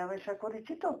সঙ্গে মেলামেশা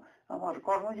করেছি তো আমার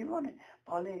কর্মজীবনে,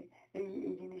 ফলে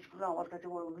এই জিনিসগুলো আমার কাছে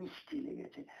বড় মিষ্টি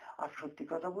লেগেছে। আর সত্যি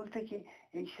কথা বলতে কি,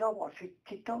 এইসব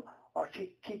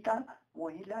অশিক্ষিতা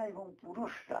মহিলা এবং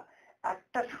পুরুষরা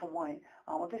একটা সময়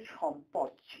আমাদের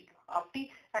সম্পদ ছিল। আপনি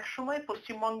এক সময়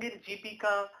পশ্চিমবঙ্গের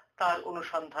জীবিকা তার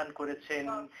অনুসন্ধান করেছেন,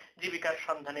 জীবিকার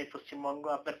সন্ধানে পশ্চিমবঙ্গ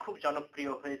আপনার খুব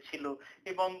জনপ্রিয় হয়েছিল,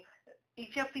 এবং এই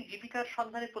যে আপনি জীবিকার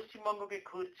সন্ধানে পশ্চিমবঙ্গকে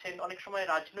ঘুরছেন, অনেক সময়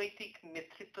রাজনৈতিক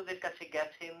নেতৃত্বদের কাছে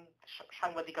গেছেন,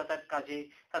 সাংবাদিকতার কাজে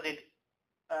তাদের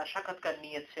সাক্ষাৎকার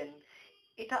নিয়েছেন,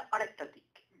 এটা আরেকটা দিক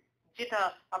যেটা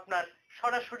আপনার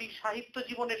সরাসরি সাহিত্য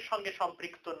জীবনের সঙ্গে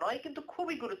সম্পৃক্ত নয়, কিন্তু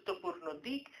খুবই গুরুত্বপূর্ণ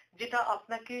দিক, যেটা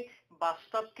আপনাকে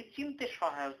বাস্তবকে চিনতে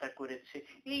সহায়তা করেছে।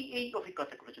 এই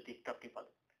অভিজ্ঞতাগুলো যদি একটু আপনি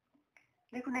বলেন।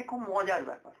 দেখুন, খুব মজার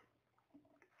ব্যাপার।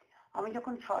 আমি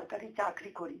যখন সরকারি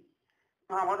চাকরি করি,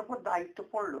 আমার উপর দায়িত্ব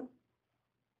পড়লো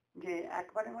যে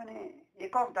একবারে মানে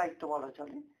একক দায়িত্ব বলা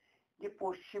চলে, যে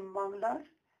পশ্চিমবাংলার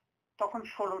তখন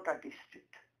 16টা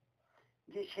ডিস্ট্রিক্ট,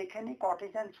 যে সেখানে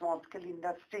cottage and small scale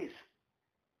industries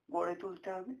গড়ে তুলতে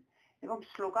হবে, এবং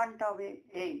স্লোগানটা হবে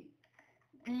এই,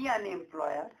 be an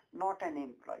employer not an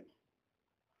employee.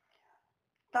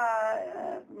 তা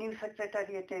নিউ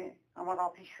সেক্রেটারিয়েটে আমার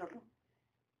অফিস হলো,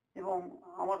 এবং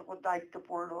আমার উপর দায়িত্ব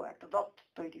পড়লো একটা দপ্তর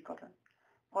তৈরি করার।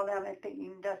 ফলে আমি একটা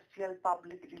ইন্ডাস্ট্রিয়াল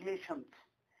পাবলিক রিলেশনস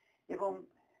এবং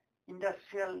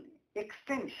ইন্ডাস্ট্রিয়াল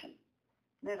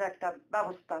এক্সটেনশনের একটা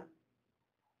ব্যবস্থা,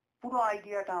 পুরো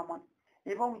আইডিয়াটা আমার।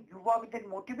 এবং যুবকদের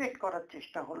মোটিভেট করার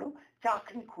চেষ্টা হলো,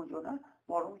 চাকরি খুঁজো না,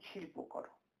 বরং শিল্প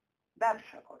করো,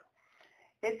 ব্যবসা করো।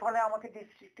 এর ফলে আমাকে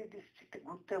ডিস্ট্রিক্টে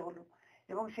ঘুরতে হলো,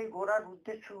 এবং সেই ঘোরার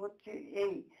উদ্দেশ্য হচ্ছে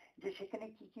এই, যে সেখানে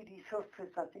কি কি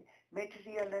রিসোর্সেস আছে,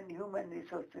 মেটেরিয়াল অ্যান্ড হিউম্যান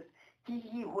রিসোর্সেস কি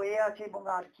কি হয়ে আছে এবং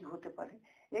আর কি হতে পারে।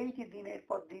 এই যে দিনের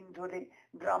পর দিন ধরে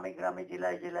গ্রামে গ্রামে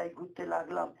জেলায় জেলায় ঘুরতে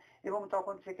লাগলাম, এবং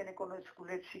তখন সেখানে কোনো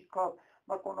স্কুলের শিক্ষক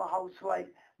বা কোনো হাউসওয়াইফ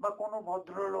বা কোনো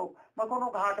ভদ্রলোক বা কোনো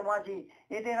ঘাট মাঝি,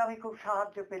 এদের আমি খুব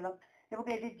সাহায্য পেলাম এবং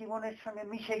এদের জীবনের সঙ্গে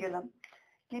মিশে গেলাম।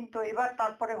 কিন্তু এবার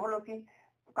তারপরে হলো কি,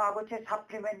 কাগজে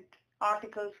সাপ্লিমেন্ট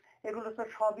আর্টিকেলস, এগুলো তো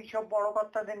সবই সব বড়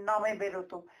কর্তাদের নামে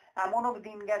বেরোতো। এমনও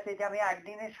দিন গেছে যে আমি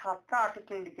একদিনে 7টা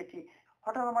আর্টিকেল লিখেছি।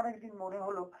 হঠাৎ আমার একদিন মনে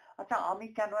হলো, আচ্ছা আমি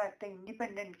কেন একটা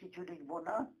ইন্ডিপেন্ডেন্ট কিছু লিখবো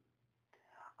না?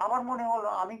 আমার মনে হলো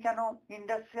আমি কেন,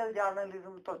 ইন্ডাস্ট্রিয়াল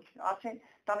জার্নালিজম তো আছে,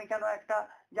 তা আমি কেন একটা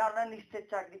জার্নালিস্টের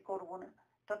চাকরি করব না?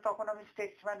 তো তখন আমি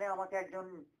স্টেটসম্যানে আমাকে একজন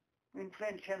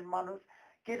ইনফ্লুয়েন্সিয়াল মানুষ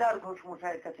কেদার ঘোষ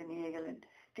মশাইয়ের কাছে নিয়ে গেলেন।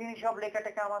 তিনি সব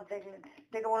লেখাটাকে আমার দেখলেন,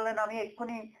 দেখে বললেন, আমি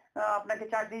এক্ষুনি আপনাকে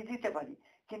চাকরি দিতে পারি,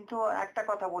 কিন্তু একটা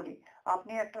কথা বলি,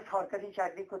 আপনি একটা সরকারি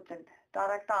চাকরি করছেন, তার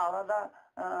একটা আলাদা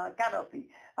ক্যানোপি,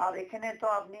 আর এখানে তো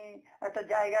আপনি একটা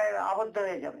জায়গায় আবদ্ধ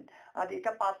হয়ে যাবেন, আর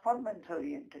এটা পারফরমেন্স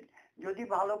ওরিয়েন্টেড। যদি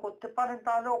ভালো করতে পারেন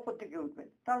তাহলে ওপর দিকে উঠবেন,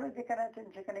 তাহলে যেখানে আছেন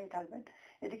সেখানেই থাকবেন।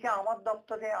 এদিকে আমার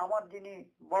দপ্তরে আমার যিনি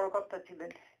বড় কর্তা ছিলেন,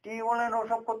 তিনি বললেন,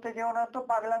 ওসব করতে যেও না, তো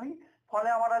পাগলামি। ফলে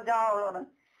আমার আর যাওয়া হলো না।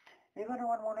 এবার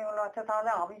আমার মনে হলো, আচ্ছা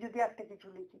তাহলে আমি যদি একটা কিছু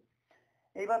লিখি।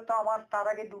 এইবার তো আমার তার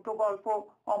আগে 2টো গল্প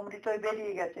অমৃত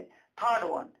বেরিয়ে গেছে, থার্ড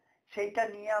ওয়ান, সেইটা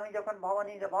নিয়ে আমি যখন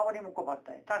ভবানী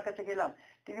মুখোপাধ্যায় তার কাছে গেলাম,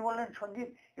 তিনি বললেন, সঞ্জীব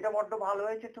এটা বড্ড ভালো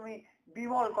হয়েছে, তুমি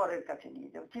বিমল করের কাছে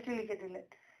নিয়ে যাও। চিঠি লিখে দিলেন,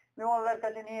 বিমলদার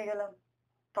কাছে নিয়ে গেলাম।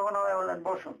 তখন আমায় বললেন,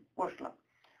 বসলাম।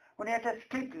 উনি একটা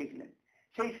স্লিপ লিখলেন,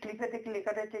 সেই স্লিপে দেখি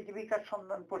লেখাটা হচ্ছে জীবিকার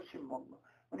সন্ধান পশ্চিমবঙ্গ।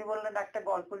 উনি বললেন, একটা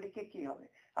গল্প লিখে কি হবে,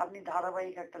 আপনি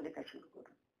ধারাবাহিক একটা লেখা শুরু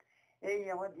করুন। এই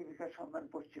আমার জীবিকার সন্ধান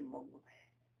পশ্চিমবঙ্গ।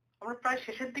 আমরা প্রায়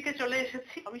শেষের দিকে চলে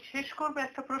এসেছি। আমি শেষ করবো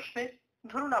একটা প্রশ্নে।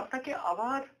 ধরুন আপনাকে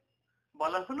আবার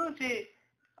বলা হলো যে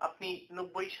আপনি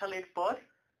 90 সালের পর,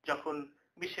 যখন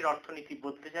বিশ্বের অর্থনীতি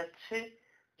বদলে যাচ্ছে,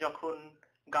 যখন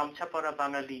গামছা পরা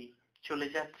বাঙালি চলে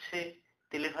যাচ্ছে,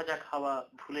 তেলে ভাজা খাওয়া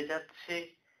ভুলে যাচ্ছে,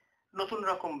 নতুন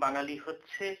রকম বাঙালি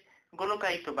হচ্ছে,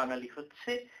 গোলকায়িত বাঙালি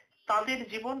হচ্ছে, তাদের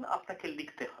জীবন আপনাকে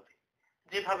লিখতে হবে।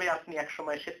 যেভাবে আপনি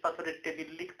একসময় শ্বেতপাথরের টেবিল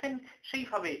লিখতেন,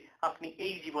 সেইভাবে আপনি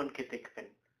এই জীবনকে দেখবেন।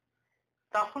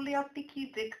 তাহলে আপনি কি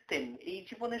দেখতেন? এই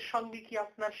জীবনের সঙ্গে কি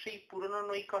আপনার সেই পুরনো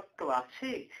নৈকট্য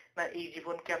আছে, না এই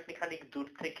জীবনকে আপনি খানিক দূর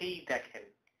থেকেই দেখেন?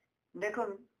 দেখুন,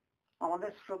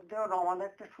 আমাদের শ্রদ্ধেয় রমান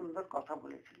একটা সুন্দর কথা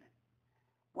বলেছিলেন।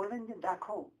 বললেন যে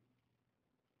দেখো,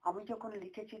 আমি যখন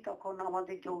লিখেছি তখন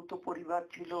আমাদের যৌথ পরিবার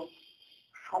ছিল,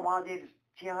 সমাজের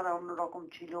চেহারা অন্যরকম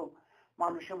ছিল,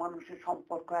 মানুষে মানুষের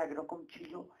সম্পর্ক একরকম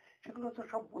ছিল, সেগুলো তো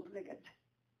সব বদলে গেছে।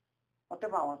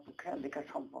 অতএব আমার পক্ষে আর লেখা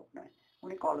সম্ভব নয়।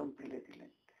 উনি কলম ফেলে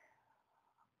দিলেন।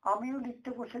 আমিও লিখতে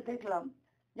বসে দেখলাম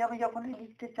যে আমি যখনই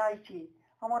লিখতে চাইছি,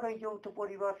 আমার ওই যৌথ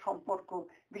পরিবার সম্পর্ক,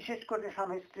 বিশেষ করে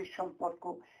স্বামী স্ত্রীর সম্পর্ক,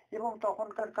 এবং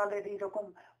তখনকার কালের এইরকম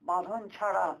বাঁধন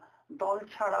ছাড়া, দল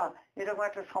ছাড়া এরকম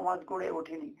একটা সমাজ গড়ে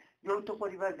ওঠেনি, যৌথ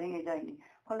পরিবার ভেঙে যায়নি,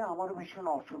 ফলে আমারও ভীষণ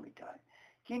অসুবিধা হয়।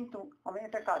 কিন্তু আমি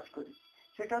একটা কাজ করি,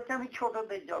 সেটা হচ্ছে আমি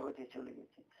ছোটদের জগতে চলে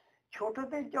গেছি।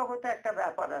 ছোটদের জগতে একটা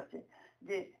ব্যাপার আছে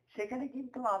যে সেখানে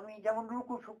কিন্তু আমি যেমন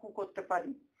রুকু সুকু করতে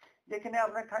পারি, যেখানে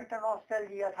আপনার খানিকটা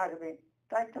নস্টালজিয়া থাকবে,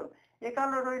 তাই তো,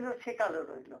 একালো রইলো সেকালো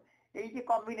রইলো, এই যে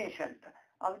কম্বিনেশনটা।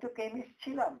 আমি তো কেমিস্ট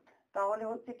ছিলাম, তাহলে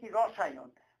হচ্ছে কি রসায়ন,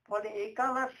 ফলে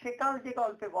একাল আর সেকাল যে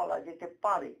গল্পে বলা যেতে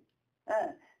পারে, হ্যাঁ,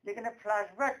 যেখানে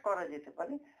ফ্ল্যাশব্যাক করা যেতে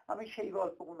পারে, আমি সেই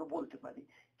গল্পগুলো বলতে পারি।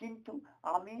 কিন্তু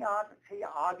আমি আর সেই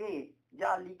আগে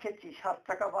যা লিখেছি, 7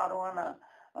 টাকা 12 আনা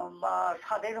বা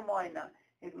স্বাদের ময়না,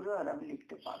 এগুলো আর আমি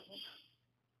লিখতে পারবো না।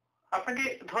 আপনাকে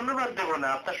ধন্যবাদ দেব না।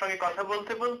 আপনার সঙ্গে কথা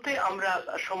বলতে বলতে আমরা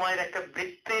সময়ের একটা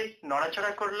বৃত্তে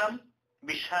নড়াচড়া করলাম।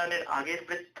 বিশ্বায়নের আগের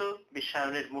বৃত্ত,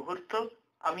 বিশ্বায়নের মুহূর্ত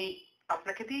আমি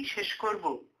আপনাকে দিয়েই শেষ করব।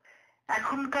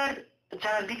 এখনকার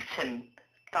যারা লিখছেন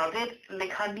তাদের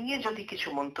লেখা নিয়ে যদি কিছু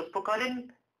মন্তব্য করেন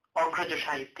অগ্রজ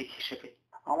সাহিত্যিক হিসেবে।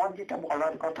 আমার যেটা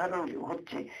বলার কথা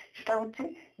হচ্ছে, সেটা হচ্ছে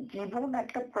জীবন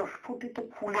একটা প্রস্ফুটিত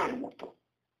ফুলের মতো।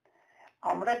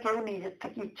 আমরা কেউ নিজের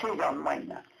থেকে ইচ্ছেই জন্মাই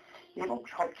না, এবং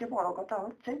সবচেয়ে বড় কথা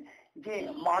হচ্ছে যে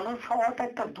মানুষ হওয়াটা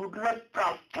একটা দুর্লভ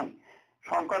প্রাপ্তি।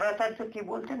 শঙ্করাচার্য কি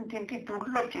বলছেন, 3টি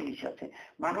দুর্লভ জিনিস আছে: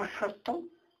 মনুষ্যত্ব,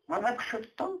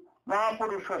 মুমুক্ষুত্ব,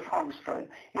 মহাপুরুষ সংশ্রয়।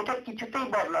 এটা কিছুতেই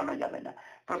বদলানো যাবে না।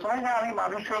 প্রথমে না আমি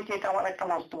মানুষ হয়েছি, এটা আমার একটা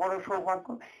মস্ত বড় সৌভাগ্য।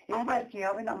 এইবার কি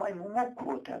হবে না, আমায় মুমুক্ষু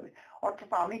হতে হবে,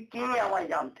 অর্থাৎ আমি কে আমায়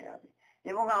জানতে হবে,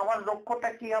 এবং আমার লক্ষ্যটা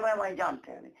কি হবে আমায় জানতে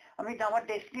হবে, আমার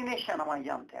ডেস্টিনেশন আমায়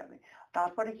জানতে হবে।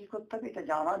 তারপরে কি করতে হবে, এটা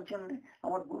জানার জন্য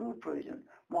আমার গুরুর প্রয়োজন,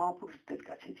 মহাপুরুষদের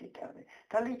কাছে যেতে হবে।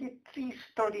 তাহলে এই যে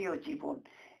ত্রিস্তরীয় জীবন,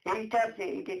 এইটার যে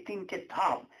এই যে 3টে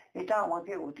ধাপ, এটা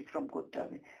আমাকে অতিক্রম করতে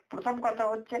হবে। প্রথম কথা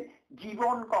হচ্ছে,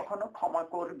 জীবন কখনো ক্ষমা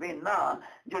করবে না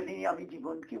যদি আমি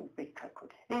জীবনকে উপেক্ষা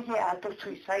করি। এই যে এত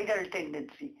সুইসাইডাল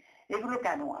টেন্ডেন্সি, এগুলো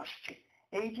কেন আসছে?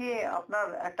 এই যে আপনার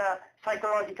একটা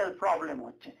সাইকোলজিক্যাল প্রবলেম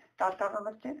হচ্ছে, তার কারণ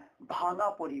হচ্ছে ভাঙা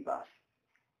পরিবার,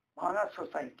 ভাঙা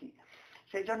সোসাইটি।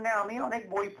 সেই জন্য আমি অনেক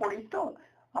বই পড়ি, তো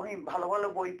আমি ভালো ভালো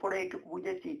বই পড়ে একটু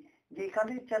বুঝেছি যে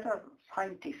এখানে যারা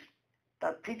সায়েন্টিস্ট,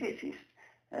 তার ফিজিসিস্ট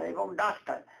এবং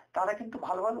ডাক্তার, তারা কিন্তু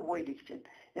ভালো ভালো বই লিখছেন,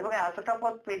 এবং এতটা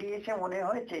পথ পেরিয়েছে, মনে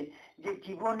হয়েছে যে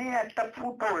জীবনে একটা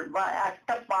ফুটহোল্ড বা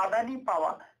একটা পাদানি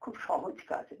পাওয়া খুব সহজ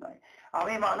কাজ নয়।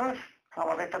 আমি মানুষ,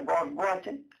 আমার একটা গর্ব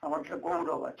আছে, আমার একটা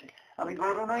গৌরব আছে, আমি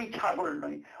গরু নই, ছাগল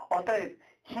নই, অতএব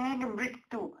হীন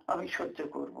মৃত্যু আমি সহ্য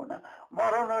করব না।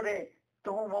 মরণরে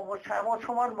তবু শ্যাম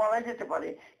সমান বলা যেতে পারে,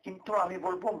 কিন্তু আমি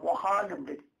বলবো মহান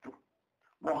মৃত্যু,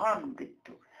 মহান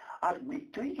মৃত্যু। আর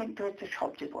মৃত্যুই কিন্তু হচ্ছে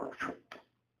সবচেয়ে বড় সত্য।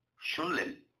 শুনলেন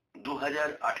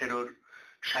 2018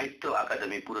 সাহিত্য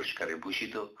আকাদেমি পুরস্কারে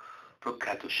ভূষিত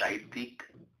প্রখ্যাত সাহিত্যিক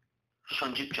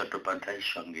সঞ্জীব চট্টোপাধ্যায়ের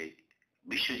সঙ্গে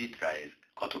বিশ্বজিৎ রায়ের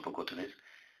কথোপকথনের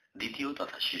দ্বিতীয়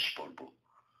তথা শেষ পর্ব।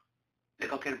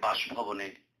 লেখকের বাসভবনে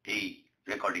এই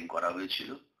রেকর্ডিং করা হয়েছিল।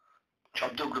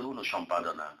 শব্দগ্রহণ ও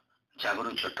সম্পাদনা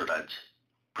জাগরণ চট্টরাজ,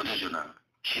 প্রযোজনা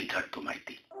সিদ্ধার্থ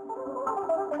মাইতি।